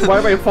 Oopsie. God. Why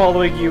am I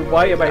following you?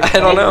 Why am I? I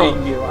don't know.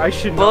 following You? I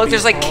should. Well, not look,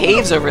 there's be like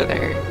caves over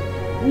there.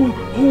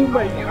 Oh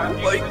my god!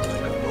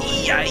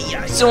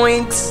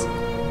 Zoinks.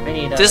 I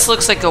need This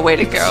looks like a way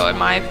to go, in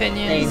my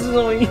opinion.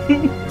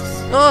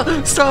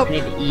 Oh, stop! I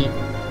need to eat.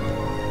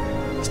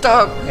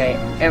 Stop! Okay.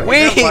 Is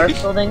Wait. there a water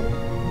building?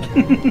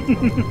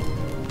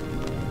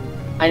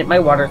 My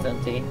water's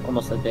empty.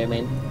 Almost like I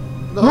mean.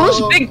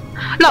 Who's big?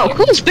 No,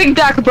 whose big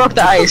back broke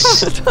the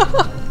ice?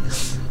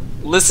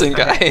 Listen,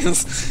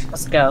 guys.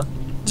 Let's go.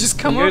 Just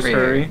come You over guys here.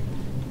 hurry.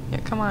 Yeah,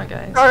 come on,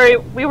 guys. Sorry,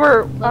 we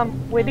were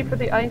waiting for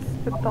the ice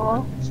to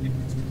thaw. Do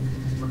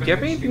you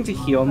have anything to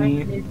heal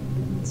me?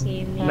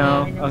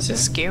 No. This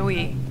is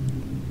scary.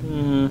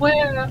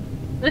 Where?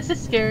 This is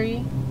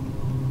scary.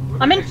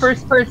 I'm in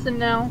first person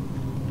now.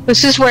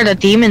 This is where the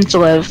demons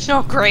live.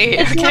 Oh, great.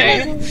 It's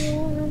Okay.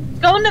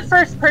 Go into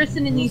first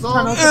person in these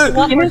tunnels. It's a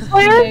lot more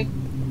big.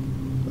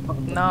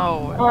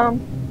 No.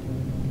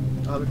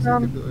 Alex, you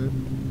can do it.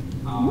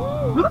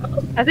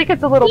 I think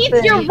it's a little Eat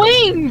big. your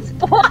wings!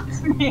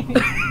 Blocks me!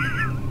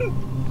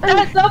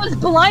 that was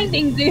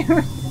blinding, dude.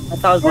 I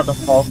thought I was about to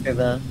fall through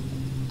the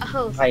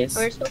Oh, ice.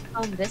 we're supposed to go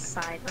on this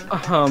side.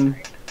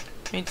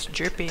 It's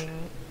dripping.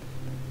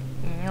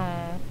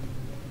 No.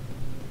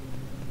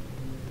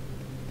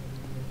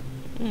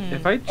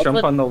 If I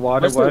jump on the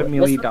water, will I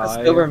immediately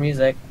die? Silver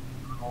music.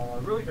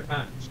 It really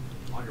depends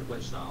on your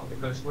playstyle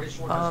because which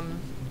one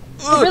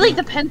It really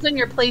depends on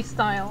your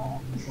playstyle.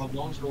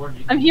 long story.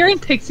 I'm hearing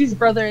Pixie's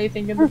brother, I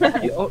think, in the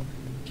back.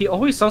 He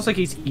always sounds like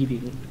he's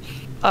eating.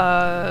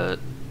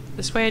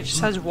 This way it just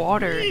has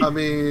water. I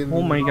mean...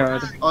 Oh my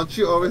god. Aren't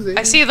you always eating?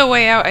 I see the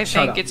way out, I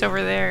Shut think. up. It's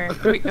over there.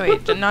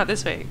 Wait, not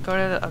this way. Go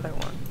to the other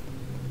one.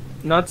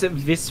 Not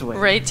this way.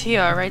 Right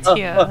here, right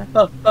here.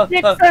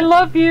 Nix, I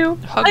love you.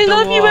 Hug I the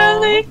love you, wall.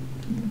 Ellie.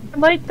 I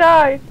might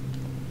die.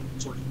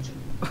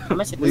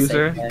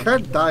 Loser. You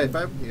can't die if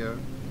I'm here.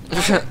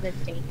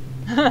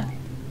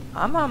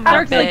 I'm on my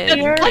Alex, like, bed.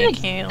 that's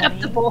Thank you.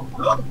 unacceptable.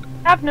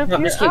 Have no No,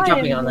 fear. just keep I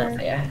jumping am on here.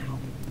 that. Yeah. I'm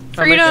not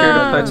sure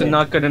Freedom! that's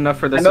not good enough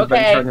for this I'm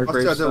okay. adventure on your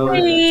I'll still do gravestone.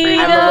 it.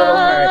 I'm a little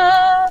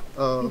hurt.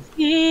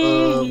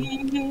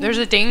 Oh. There's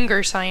a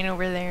danger sign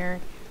over there.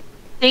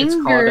 It's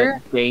called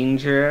Dinger. a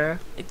danger.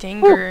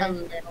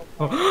 Dinger.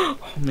 Oh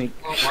my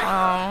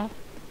Oh.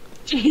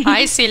 Jeans,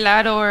 I see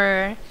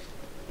Lador.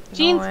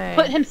 Jeans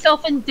put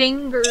himself in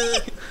Dinger.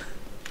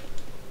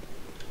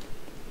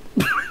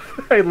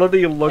 I love that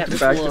you looked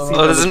back to see.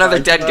 Oh, there's another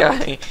dead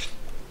guy.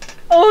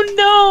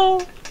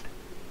 Oh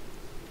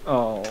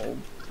Oh,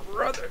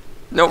 brother.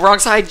 No, wrong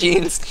side,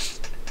 Jeans.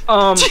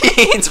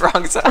 Jeans,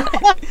 wrong side.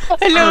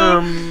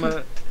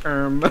 Hello.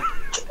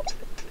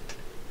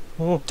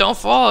 Oh. Don't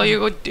fall.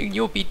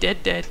 You'll be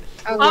dead.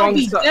 I'll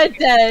be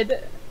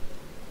dead.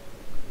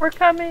 We're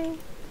coming.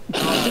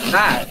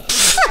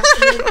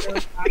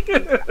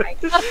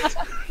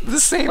 The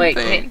same Wait,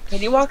 thing.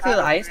 can you walk through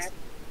the ice?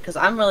 Because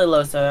I'm really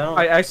low, so I don't.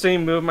 I actually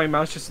moved my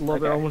mouse just a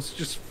little bit, almost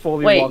just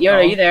fully. Wait, walked Yoda, off.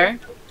 are you there?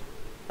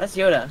 That's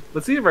Yoda.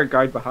 Let's leave our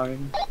guide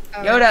behind.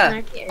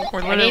 Yoda!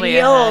 We're I literally need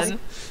heals. ahead.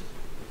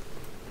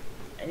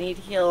 I need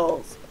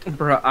heals.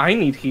 Bruh, I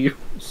need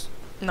heals.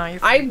 No, you're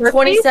I'm fine.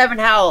 27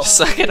 health.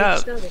 Suck it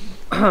up.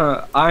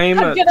 I'm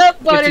Get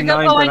up, Buttercup.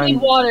 59, Oh, but I need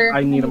water.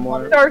 I need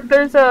more. Dark,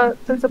 there's a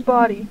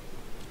body.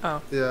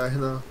 Oh. Yeah,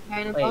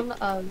 I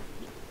know.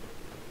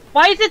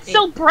 Why is it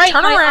so bright?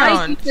 Turn My eyes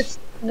around. need to- Is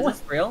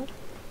this real?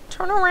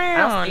 Turn I don't see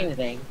around.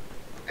 anything.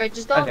 Alright,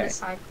 just go on Okay. this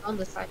side. On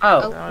this side.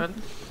 Oh. God.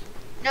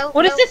 No.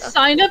 What is this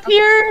sign up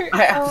here?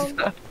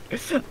 Alright.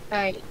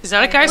 Is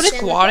that a guy What is-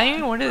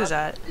 squatting? What is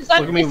that? Is that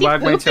Look at me is he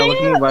wag my tail. Look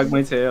at me pooping? wag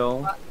my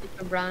tail.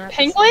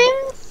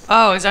 Penguins?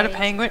 Oh, is that a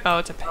penguin? Oh,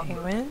 it's a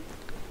penguin.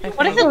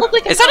 What does it look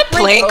like? Is that a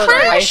plane Oh, the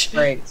crash? ice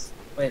breaks.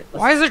 Wait,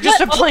 Why is there just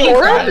a What? plane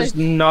Oh, That crash? is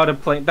not a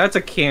plane. That's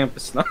a camp.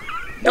 It's not.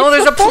 No,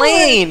 there's a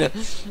plane. Wait,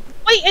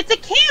 it's a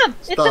camp.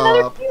 It's another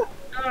Stop. camp.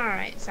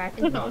 Alright, so I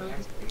can go.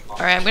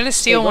 Alright, I'm gonna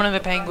steal Wait, one of the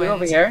We're penguins.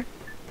 over here.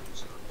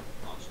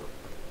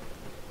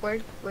 Where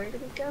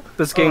did we go?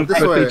 This game this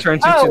quickly way.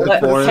 turns Oh, into the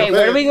forest. Hey,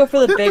 where do we go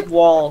for the big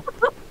wall?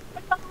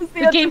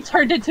 The game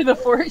turned into the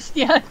forest.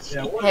 Yeah.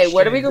 Hey,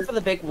 where do we go for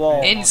the big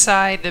wall?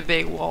 Inside the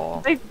big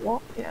wall. Big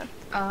wall, yeah.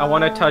 I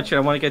want to touch it. I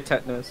want to get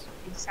tetanus.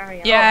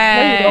 Sorry.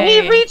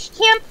 Yay! We reached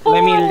Camp 4!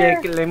 Let me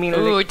lick. Let me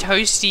Ooh, lick.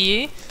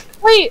 toasty.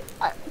 Wait,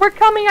 we're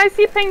coming. I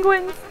see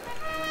penguins.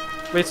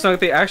 Wait, Snug,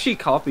 they actually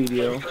copied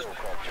you.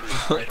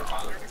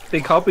 They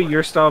copied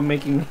your style of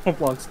making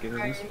Roblox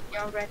games.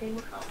 Y'all ready?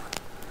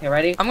 Okay,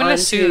 ready? I'm gonna 1,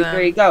 sue 2, them.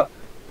 3, go.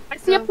 I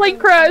see a plane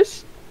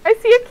crash. I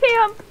see a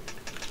camp.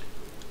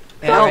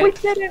 Yeah, Oh, right. we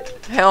did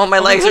it. Hell, my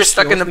legs are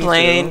stuck in the Me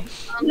plane.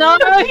 too. No!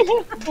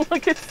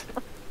 Look at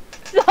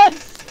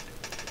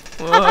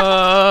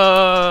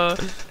Whoa.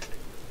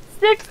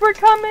 Sticks. We're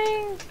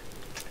coming.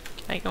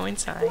 Can I go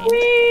inside?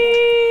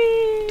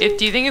 Whee!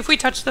 Do you think if we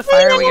touch the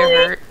fire we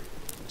get hurt?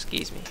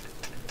 Excuse me.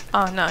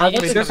 Oh no, I'll you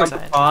just just go jump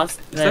inside. across.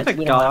 Is that the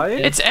guy?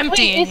 It's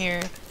empty Wait, in is-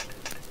 here.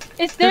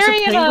 Is There's there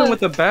a penguin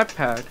with a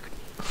backpack.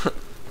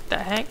 The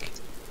heck?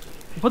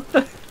 What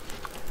the?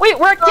 Wait,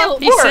 we're at Camp 4.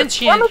 He's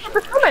sentient. We're almost at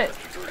the summit.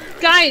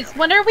 Guys,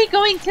 when are we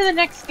going to the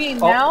next game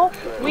Oh. now?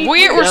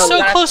 We're No, so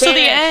that's close to the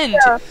finished. end.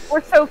 Yeah,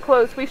 we're so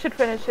close. We should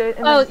finish it.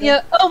 and Oh then-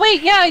 yeah. Oh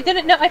wait, yeah. I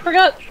didn't know. I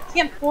forgot.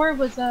 Camp 4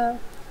 was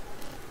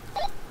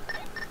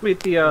Wait,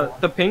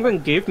 the penguin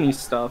gave me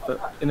stuff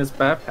in his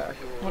backpack.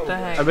 What the I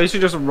heck?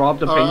 basically just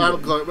robbed a I'm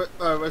penguin.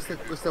 going.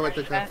 We're still at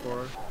the camp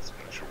for.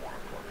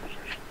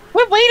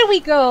 What way do we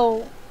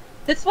go?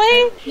 This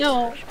way?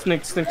 No.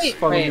 Snakes, Wait,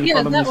 follow wait, me, yeah,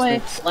 follow me, that way.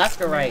 snakes.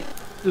 Left or right?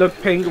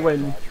 Look,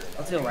 penguin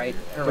Let's go right.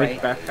 Or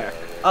with right. backpack.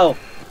 Oh,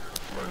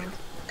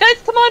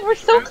 Guys, come on. We're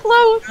so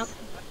close.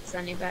 It's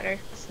any better.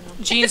 So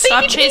Gene,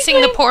 stop chasing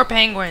the poor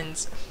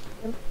penguins.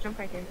 jump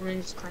right here and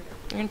then just climb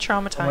You're gonna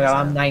traumatize oh my god,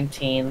 I'm them.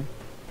 19.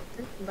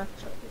 left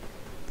shoulder.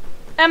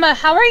 Emma,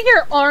 how are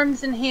your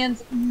arms and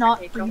hands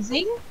not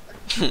freezing?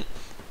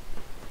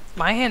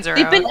 My hands are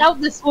They've out. been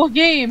out this whole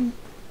game.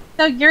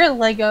 No, you're a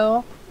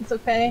Lego. It's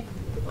okay.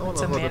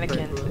 It's a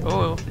mannequin.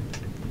 Oh, Okay,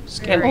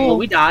 scary. will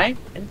we die?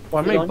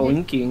 Why am I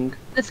blinking?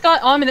 It's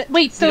got ominous.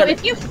 Wait, so You gotta-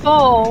 if you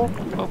fall,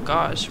 Oh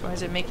gosh, why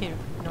is it making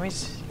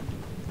noise?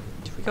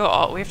 Do we go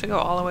all? We have to go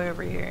all the way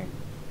over here.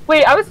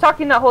 Wait, I was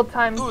talking that whole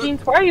time.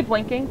 Jeans, why are you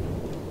blinking?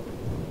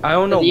 I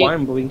don't know You- why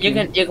I'm blinking.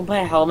 You can play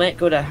a helmet,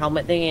 go to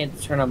helmet thing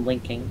and turn on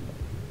blinking.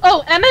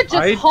 oh, Emma just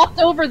I- hopped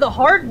over the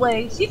hard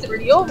way. She's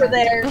already over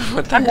there.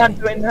 What the I'm heck? not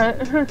doing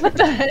that. What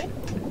the heck?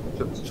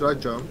 Should I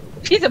jump?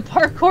 She's a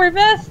parkour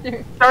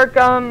master. Dark,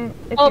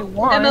 if Oh, you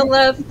want. Emma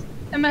left.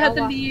 Emma had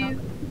to leave.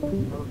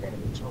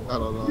 I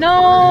don't know.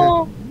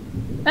 No!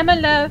 Emma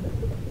left.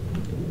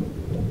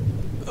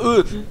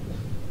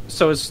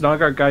 So it's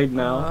Snug our guide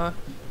now.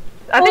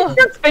 I think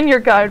that's been your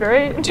guide,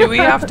 right? Do we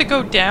have to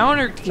go down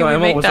or can No, we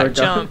Emma make was our that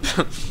jump?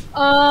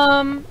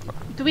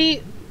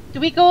 Do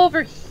we go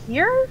over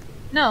here?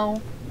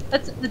 No.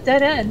 That's the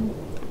dead end.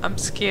 I'm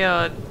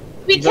scared.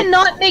 We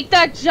cannot make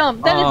that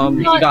jump. That is not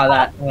You got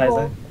that, possible.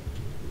 Eliza.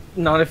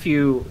 Not if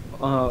you,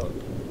 Oh!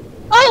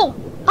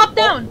 Hop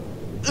down!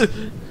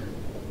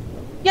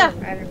 Yeah.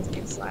 Everyone's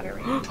getting slaughtered.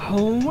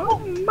 Oh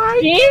my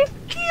Yeah?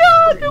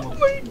 god! Oh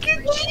my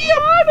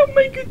god! Oh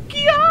my god!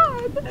 Yeah.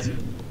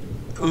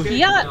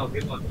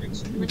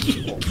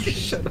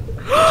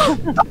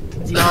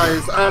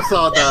 Nice. I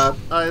saw that.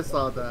 I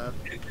saw that.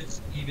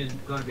 even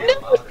gonna be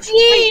No,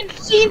 Gene!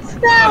 Gene,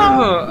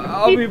 stop!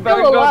 I'll be back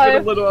up in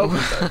a little. I'll be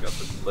back up in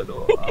a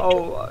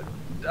little.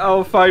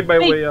 I'll find my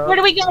way up. Where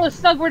do we go,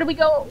 Snug? Where do we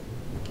go?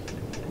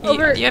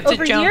 Over, you have to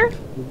over jump. here?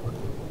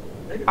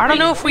 I don't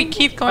know if we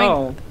keep going.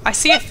 Oh. I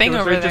see a thing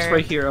over there. Just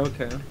right here.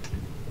 Okay.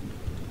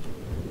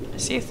 I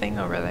see a thing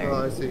over there.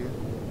 Oh, I see.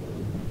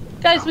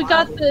 Guys, we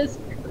got this.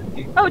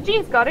 Oh,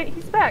 Gene's got it.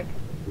 He's back.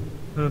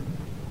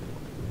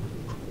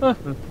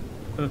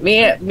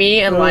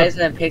 Me and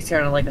Liza and Pixie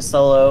are on like a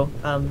solo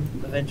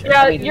adventure.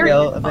 Yeah,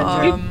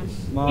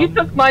 adventure. you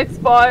took my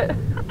spot.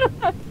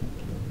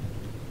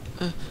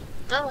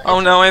 Oh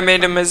no, I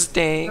made a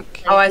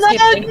mistake. Oh, I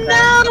see.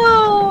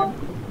 No!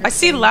 I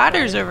see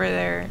ladders over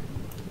there.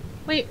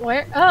 Wait,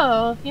 where?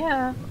 Oh,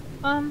 yeah.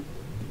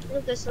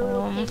 Look, there's a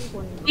little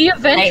penguin. The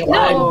event? No.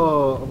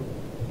 Oh.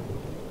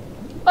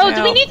 Oh,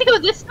 do we need to go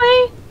this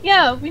way?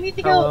 Yeah, we need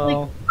to go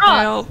like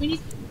cross. We need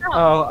to cross.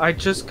 Oh, I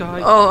just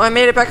got. Oh, I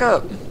made it back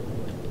up.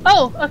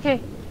 Oh, okay.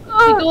 We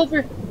go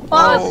over.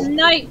 Oh, it's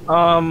night.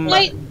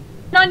 Light.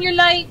 Turn on your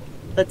light.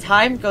 The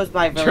time goes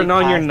by very Turn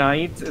on fast. your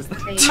night. Is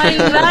My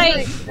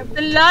light.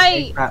 The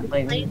light.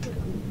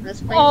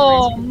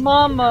 Oh,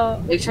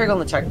 mama. Make sure you go on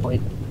the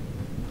checkpoint.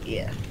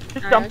 Yeah.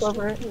 Just jump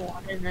over it.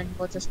 And then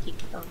we'll just keep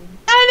going.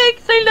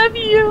 Alex, I love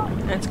you.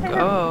 Let's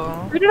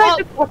go. Where did I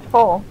just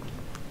fall?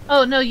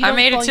 Oh no, you. I don't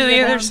made it fall, to you the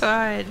go other down.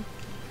 side.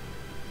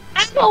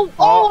 Oh,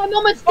 I'm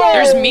almost there.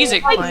 There's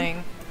music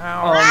playing.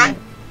 Ow.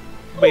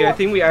 Wait, I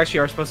think we actually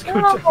are supposed to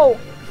go. Oh.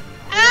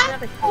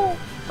 Ow.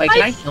 Wait,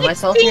 can I heal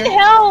myself need here?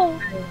 help.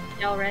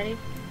 Y'all ready?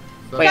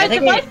 Wait, Guys,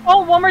 if I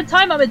fall one more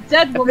time, I'm a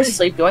dead If I woman.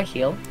 sleep, do I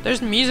heal?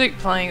 There's music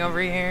playing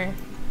over here.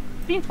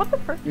 Beans, what the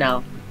frick?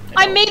 No.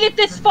 I made it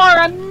this far.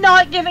 I'm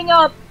not giving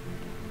up.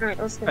 Alright,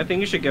 let's go. I think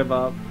you should give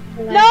up.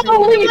 No,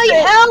 believe my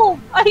it. help.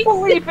 I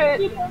Believe it.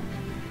 We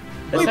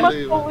must Believe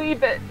it.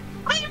 believe it.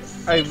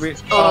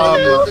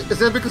 Is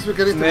that because we're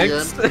getting to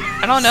Next. the end?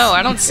 I don't know.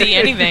 I don't see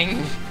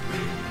anything.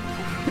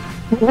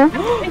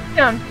 It's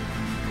done.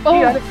 Oh.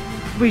 You got it.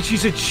 Wait,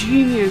 she's a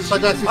genius.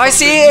 I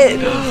see it.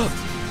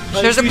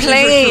 There's a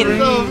plane.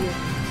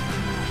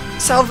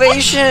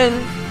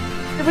 Salvation.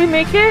 Did we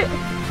make it?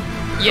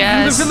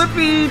 Yes. For the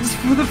Philippines.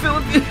 For the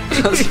Philippines.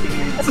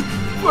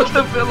 For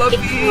the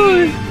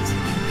Philippines.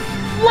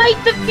 Light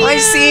the fuse. I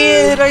see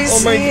it. I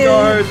see it. Oh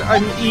my god!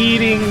 I'm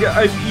eating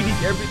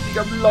everything.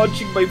 I'm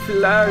launching my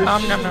flash.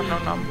 Nom nom nom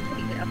nom nom.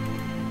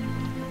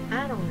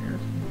 I don't know.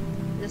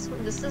 This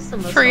is the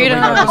most. Freedom.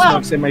 Oh my god, the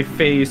smoke's in my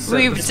face.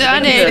 We've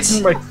done It's it.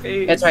 in my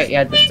face. That's right,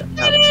 yeah.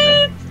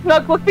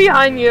 Snug, look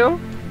behind you.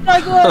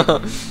 Snug,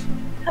 look.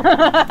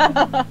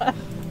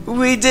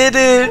 We did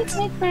it.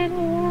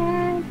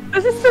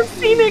 This is so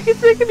scenic.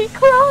 It's making me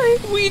cry.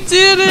 We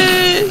did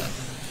it.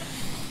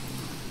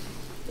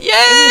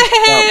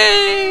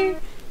 Yay!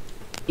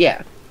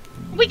 Yeah.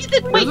 We get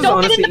this. Wait, is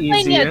don't get in the honestly plane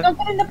easier. yet. Don't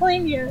get in the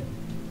plane yet.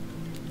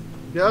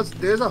 Yes,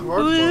 there's a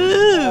hard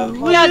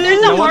one. Yeah, there's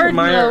a No hard wonder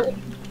my- mode.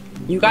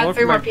 You got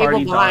 3 more people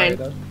behind.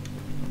 Died.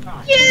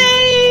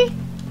 Yay!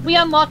 We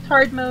unlocked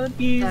hard mode.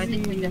 So I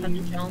think we have to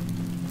jump.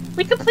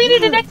 We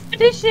completed an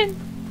expedition.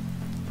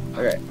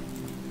 Okay.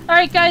 All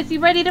right, guys, you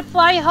ready to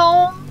fly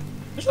home?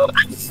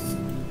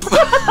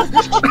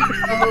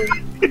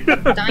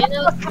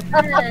 Dino's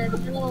dead.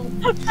 No.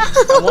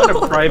 I want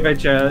a private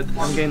jet.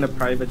 I'm getting the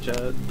private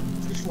jet.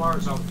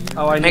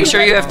 Oh, I Make need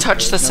sure you have to-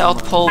 touched the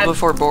South Pole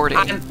before boarding.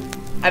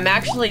 I'm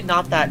actually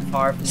not that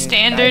far from you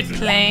Standard guys.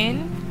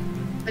 plane.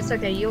 It's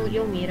okay. You'll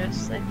meet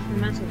us. Like, we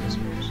might as well just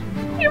finish.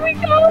 Here we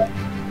go.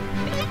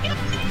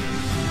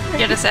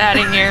 Get us out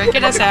of here.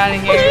 Get us out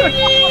of here.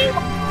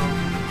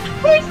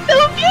 We're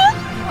so good.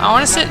 I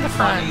want to sit in the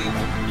front.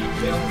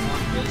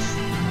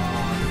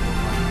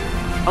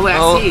 Oh wait,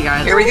 I see you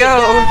guys. Here we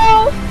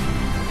go.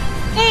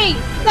 8,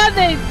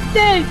 7,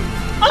 6.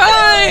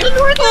 5,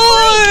 4,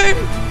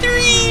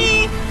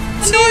 3,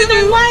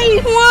 2,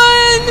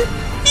 1.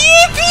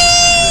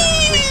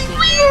 Yippee!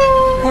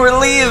 We're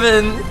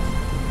leaving.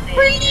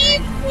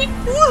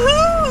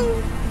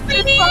 Woohoo!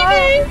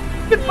 Goodbye.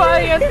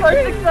 Goodbye,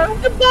 Antarctica.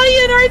 Goodbye,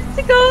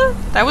 Antarctica.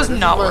 That was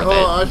not worth it.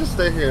 I'll just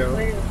stay here.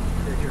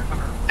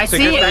 I So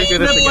see good it that we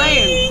in do the this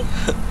plane.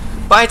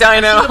 Bye,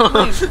 Dino.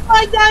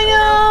 Bye,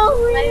 Dino.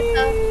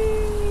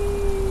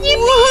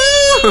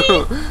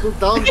 Woohoo! Look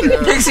down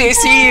there. Pixie, I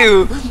see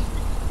you.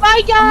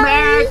 Bye,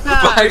 guys.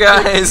 Bye,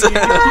 guys.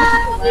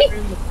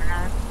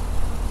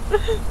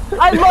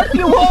 I love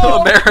you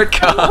all.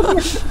 America.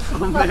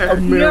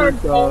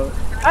 America.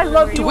 I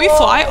love you Do we all.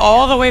 fly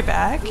all the way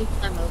back?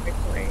 I'm over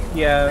for you.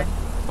 Yeah.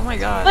 Oh my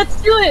god.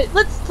 Let's do it.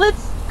 Let's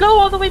go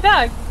all the way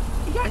back.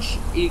 You guys should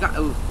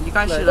Go. You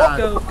guys should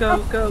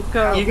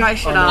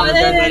Oh, no,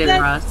 get ready for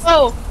us.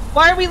 Oh,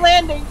 why are we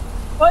landing?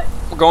 What?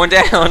 We're going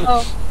down.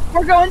 Oh,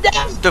 we're going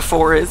down. The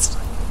forest.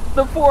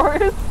 The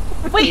forest.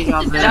 Wait,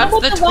 Yeah, is man. that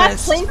what That's the the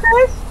last twist. plane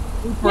crash?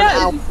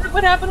 Yeah, is that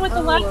what happened with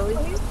the last Well, we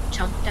plane? just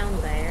jump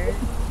down there.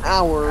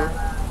 Hour.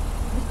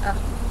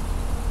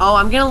 Oh,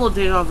 I'm getting a little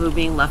deja vu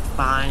being left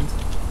behind.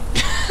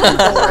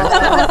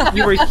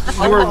 You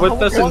were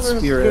with us in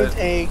spirit.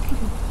 Take.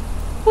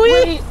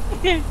 Wait,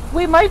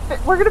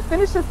 We're gonna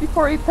finish this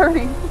before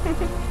 8:30.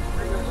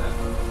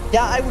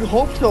 Yeah, I would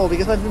hope so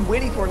because I've been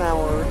waiting for an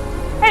hour.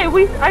 Hey,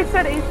 I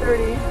said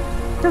 8:30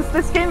 because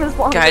this game is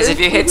long. Guys, if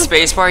you hit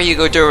spacebar, you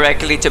go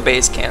directly to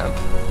base camp.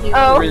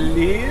 Oh.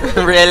 Really?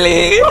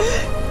 Really?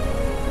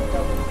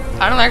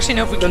 I don't actually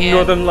know if we The can.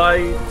 Northern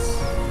Lights.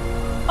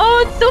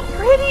 Oh, it's so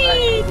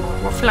pretty!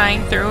 We're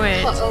flying through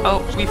it. Oh,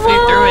 we flew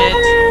through it.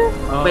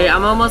 Oh. Wait,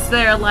 I'm almost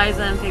there,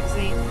 Liza and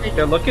Pixie.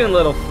 They're looking a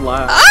little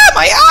flat. Ah,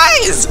 my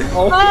eyes!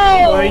 Oh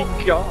my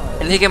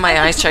god. I need to get my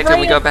eyes checked when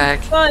we go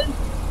back. Guys,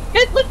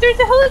 look, there's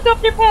a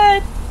helicopter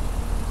pad!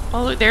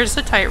 Oh, look, there's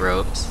the tight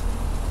ropes.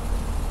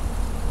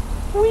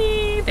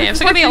 Whee! Damn, it's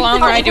gonna be a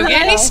long ride. Do we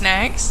get any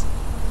snacks?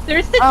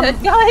 There's the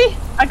dead guy.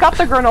 I got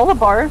the granola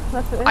bar.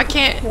 That's it. I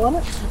can't. You want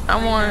it?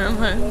 I'm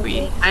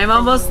hungry. I'm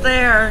almost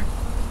there.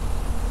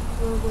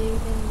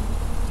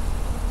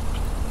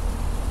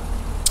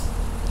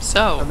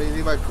 So, I'm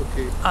eating my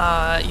cookie.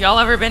 y'all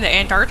ever been to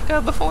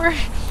Antarctica before?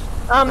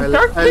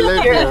 Dark I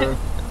live here. here.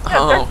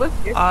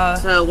 Oh,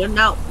 So when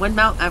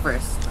Mount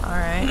Everest?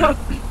 alright.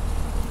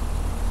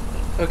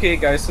 Okay,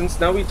 guys, since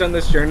now we've done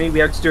this journey, we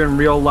have to do it in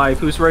real life.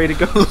 Who's ready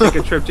to go take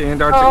a trip to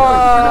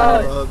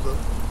Antarctica?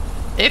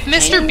 If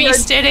Mr.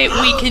 Beast did it,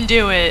 we can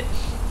do it.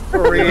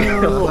 For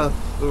real.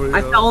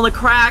 I fell in the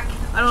crack.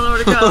 I don't know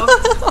where to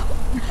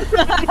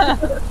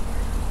go.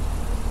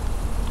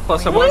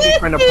 Plus, I want to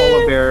befriend a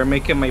polar bear and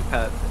make him my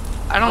pet.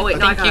 I don't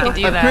think you can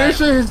do I'm that. pretty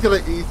sure he's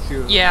gonna eat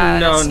you. Yeah.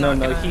 No, that's no,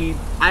 not no. gonna-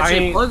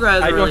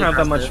 I don't have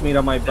that much meat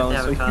on my bones.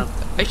 So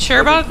Are you sure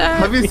about that?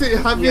 Have you seen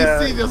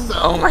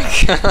yourself? Oh my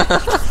god.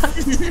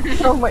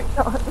 Oh my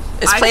god.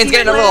 This plane's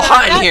getting a little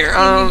hot in here.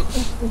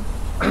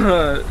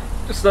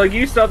 So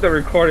you stopped the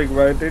recording,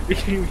 right?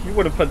 You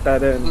would have put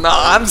that in. No,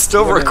 I'm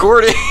still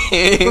recording.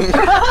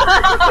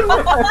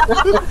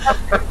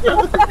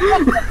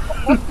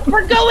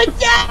 We're going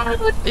down!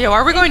 Yeah, why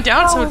are we going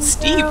down so it's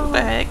steep? What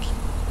the heck?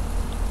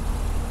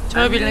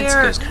 Turbulence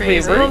goes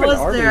crazy. Wait, where even almost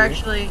are there, we?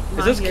 actually.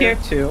 Is this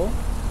camp 2?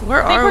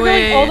 Where I think are we're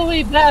going all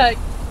we? the way back.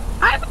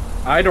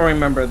 I don't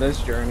remember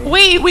this journey.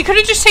 Wait, we could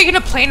have just taken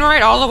a plane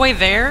ride all the way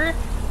there?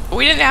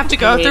 We didn't have to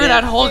go through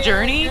that whole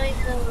journey?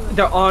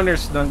 The honor,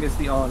 Snug, is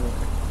the honor.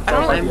 I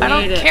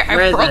don't care.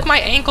 I broke my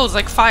ankles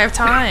like 5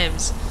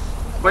 times.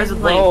 Where's the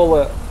plane?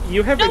 Well,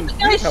 you No, haven't. but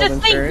guys,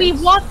 just think we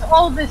walked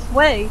all this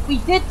way. We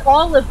did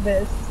all of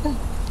this.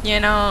 You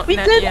know, We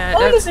did yeah,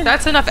 all of it.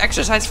 that's enough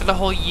exercise for the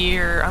whole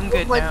year. I'm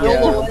good now.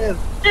 Yeah.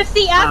 Just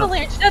the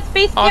avalanche. That's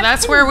basically. Oh,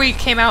 that's where we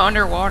came out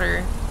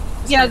underwater.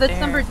 It's Yeah, right that's there.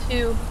 number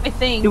 2, I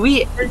think. Do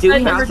we Or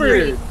have number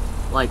to 3.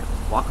 like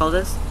walk all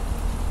this?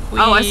 We,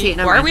 Oh, I see it,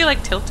 never Why are mind. we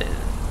like tilted?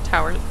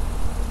 Tower.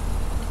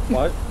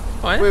 What?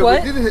 What? Wait,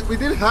 What? we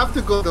didn't have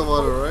to go in the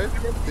water, right?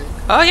 I think.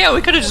 Oh yeah,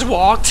 we could have just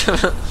walked.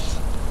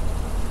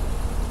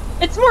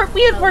 It's more.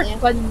 We had more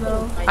fun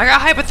though. I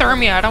got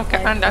hypothermia. I don't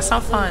care. That's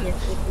not fun.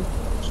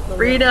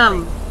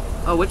 Freedom.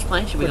 Oh, which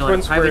plane should we Which go on?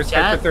 one's Private worse,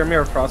 jet? hypothermia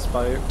or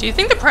frostbite? Do you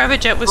think the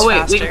private jet was Oh wait,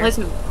 faster? we can place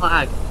a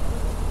flag.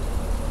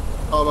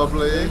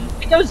 Probably.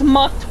 It goes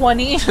Mach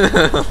 20.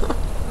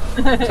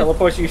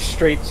 Teleports you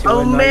straight to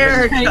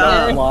America.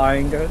 Not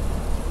flying. We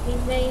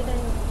made it.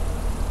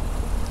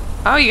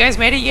 Oh, you guys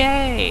made it!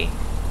 Yay!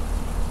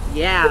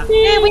 Yeah.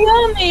 Hey, we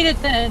all made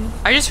it then.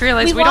 I just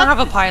realized We we don't lost-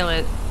 have a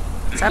pilot.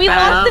 Is that We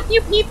bad? lost a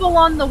few people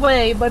on the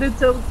way, but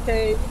it's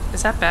okay.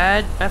 Is that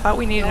bad? I thought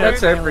we needed.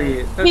 That's a pilot. every.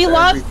 That's We every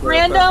lost trip.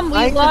 Random, we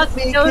I lost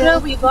didn't make Yoda,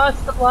 it. we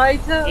lost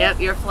Eliza. Yep,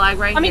 your flag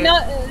right I mean, here.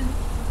 not.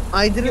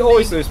 I didn't. You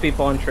always lose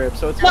people on trips,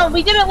 so it's No, fine.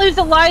 we didn't lose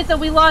Eliza.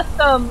 We lost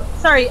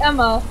Sorry,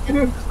 Emma.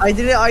 I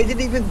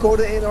didn't even go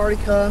to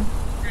Antarctica.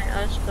 Alright,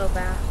 I'll just go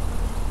back.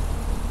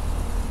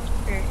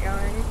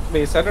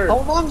 Wait, is that our...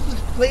 How long is this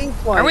plane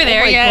flight? Are we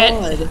there oh my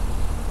yet? God.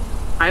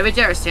 Private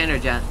jet or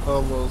standard jet?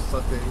 Almost,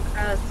 I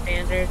think.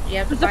 Standard. You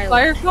have to Was it buy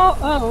Firefall?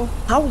 Oh.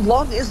 How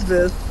long is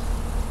this?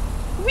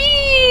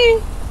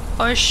 Whee!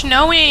 Oh, it's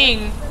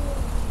snowing.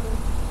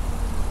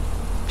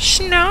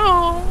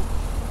 Snow.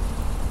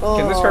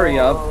 Can this hurry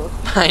up?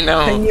 I 10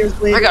 know. years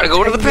later. I gotta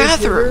go to the 10 years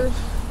bathroom.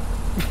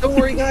 later. Don't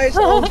worry, guys.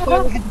 I'll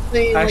finally get the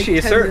plane in Actually,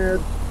 like is 10 there-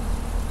 minutes.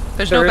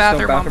 There's There no is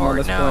bathroom on board.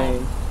 this No.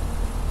 plane.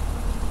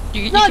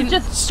 You No, can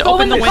just just go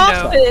open in the the window.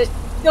 cockpit.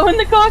 Go in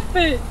the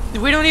cockpit.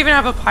 We don't even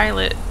have a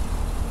pilot.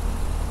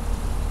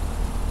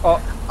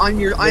 I'm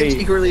Wait.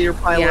 secretly your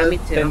pilot. Yeah, me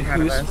too. Then I'm proud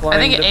of who's us. flying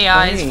I think the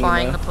AI plane? is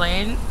flying the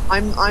plane.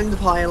 I'm the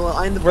pilot.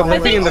 I'm the We're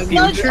pilot. living in the I'm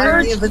future? I'm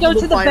Urge the to go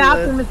invisible to the pilot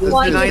bathroom and who was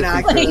fly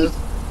denied the plane.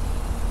 access.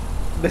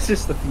 This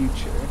is the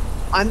future.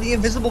 I'm the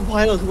invisible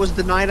pilot who was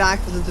denied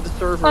access into the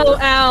server. Oh,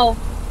 Al.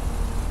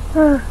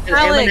 Did Emma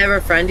Alec. never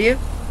friend you?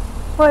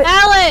 What?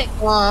 Alec!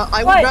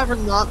 I would What? rather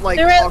not like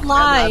They're at talk to them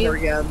live. ever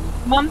again.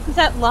 Mom's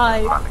at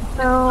live.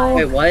 No.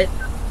 Wait, what?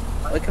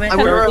 What I command?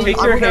 would Sarah, rather- take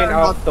I your would hand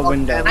rather off not the talk to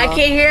window. Emma. I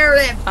can't hear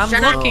it. I'm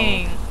Shut up.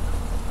 looking.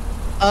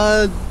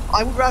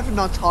 I would rather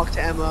not talk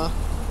to Emma.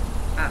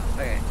 Ah,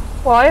 okay.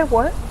 Why?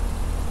 What?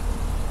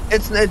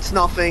 It's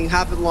nothing.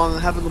 Happened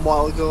a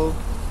while ago.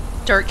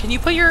 Dirt, can you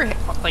put your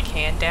like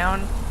hand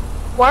down?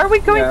 Why are we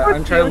going Yeah, towards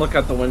I'm trying to you? look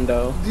out the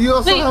window. Do you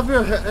also Wait. have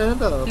your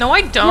hand up? No,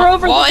 I don't. We're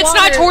over Well, the it's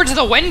not water. towards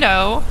the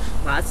window.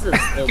 That's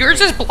just Yours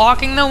is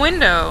blocking the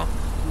window.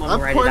 I'm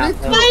pointing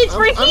to. Guys,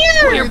 we're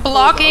here! You're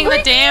blocking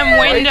the damn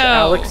Why is window.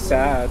 Alex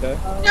sad?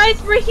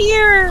 Guys, we're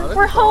here! Alex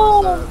We're is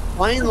home! sad. Alex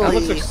Finally.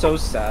 looks so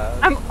sad.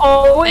 I'm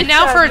always And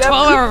now for a sad.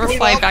 12-hour Hey,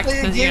 flight I'll back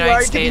play to a the game where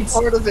United I can be States.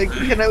 part of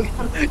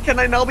it. Can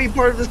I now be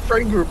part of this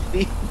friend group,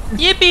 please?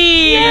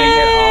 Yippee! Can I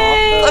get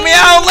off? Let me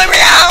out! Let me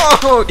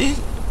out!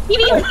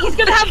 He's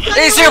gonna have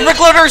Hey, super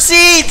loader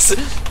seats!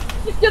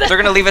 He's gonna They're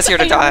gonna leave us here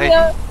to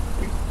die.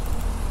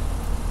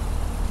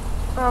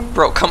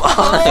 Bro, come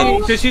Oh,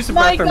 on. Just use the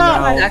my bathroom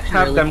God. now.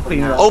 Have them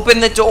clean it up.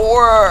 Open the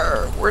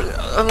door!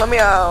 Let me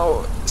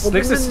out.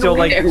 Snicks is still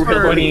like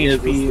 20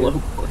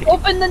 HP.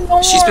 Open the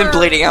door! She's been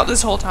bleeding out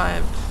this whole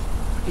time.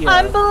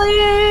 I'm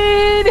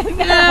bleeding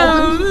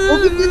now!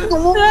 Open the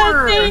door!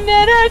 Nothing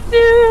that I do!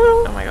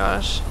 Oh my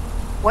gosh.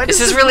 Why This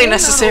does is the really door not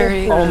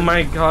necessary. open? Oh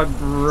my god,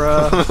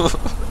 bruh.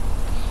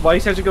 Why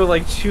you have to go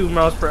like 2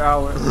 miles per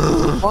hour?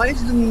 Why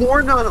is the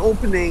door not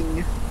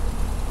opening?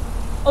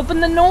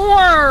 Open the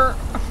door!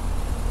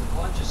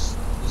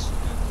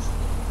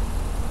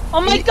 Oh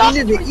my god!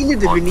 Freedom!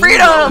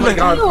 Oh my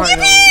god,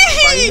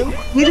 finally.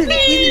 He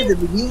did the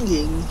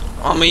beginning.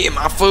 I'm gonna eat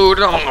my food.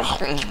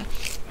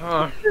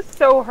 This is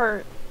so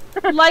hurt.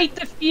 Light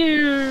the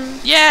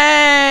fuse!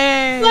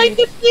 Yay! Light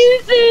the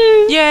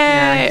fuses!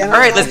 Yay!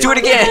 Alright, let's do it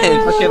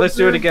again. Okay, let's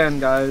do it again,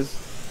 guys.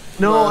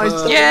 No, I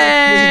still.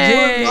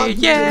 Yay!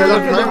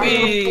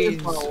 Yay!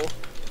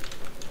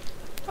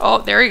 Oh,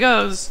 there he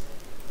goes.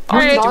 Oh,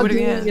 You're do not it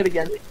doing again. it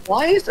again.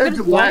 Why is I'm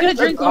gonna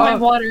drink my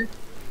water.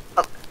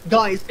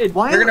 Guys,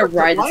 why We're gonna is,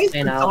 ride why this is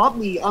thing out. Adopt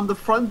Me on the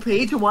front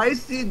page? And why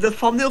is the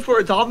thumbnail for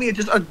Adopt Me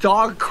just a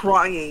dog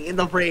crying in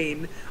the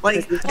rain?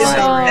 Like, is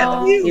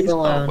that Leave Oh,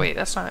 alone. wait,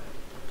 that's not.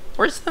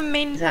 Where's the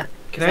main? He's not-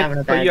 Can he's having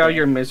I a put bad you out day.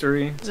 your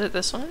misery? Is it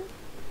this one?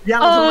 Yeah,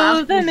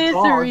 Oh, the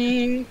misery.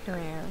 Here we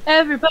are.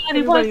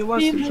 Everybody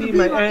wants to be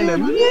my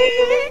enemy.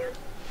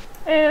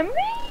 enemy.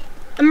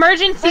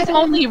 Emergencies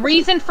only.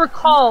 Reason for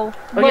call.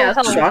 Oh Low yeah, I was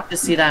health. shocked to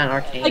see that in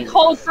Arcane. I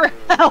called for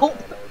help.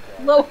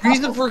 Low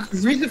Reason health.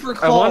 for I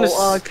call. want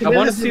to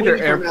Camilla's see been their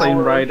waiting for an airplane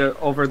hour. ride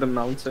over the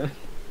mountain.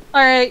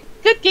 All right,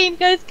 good game,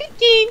 guys. Good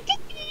game.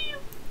 Good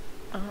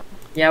game.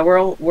 Yeah,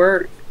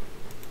 we're.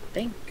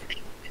 Think.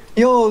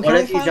 Yo, What can I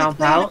if you finally jump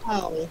play out?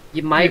 now? You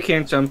You might.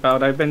 can't jump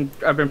out. I've been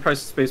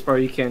pressing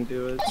spacebar. You can't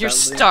do it. You're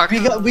sadly.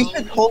 stuck. We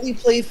should totally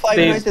play Five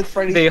They Nights at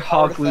Freddy's. they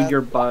Power hog glued Fest.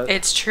 your butt.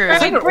 It's true. Is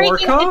that Alright, an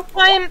breaking. orca? It's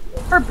time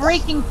for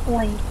breaking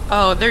point.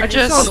 Oh, they're I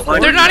just just. saw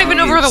an They're not even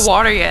orca. over the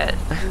water yet.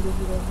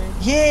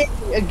 Yay!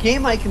 A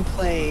game I can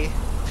play.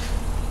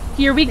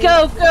 Here we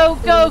go. Go,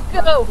 go,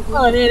 go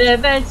on an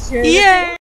adventure. Yay!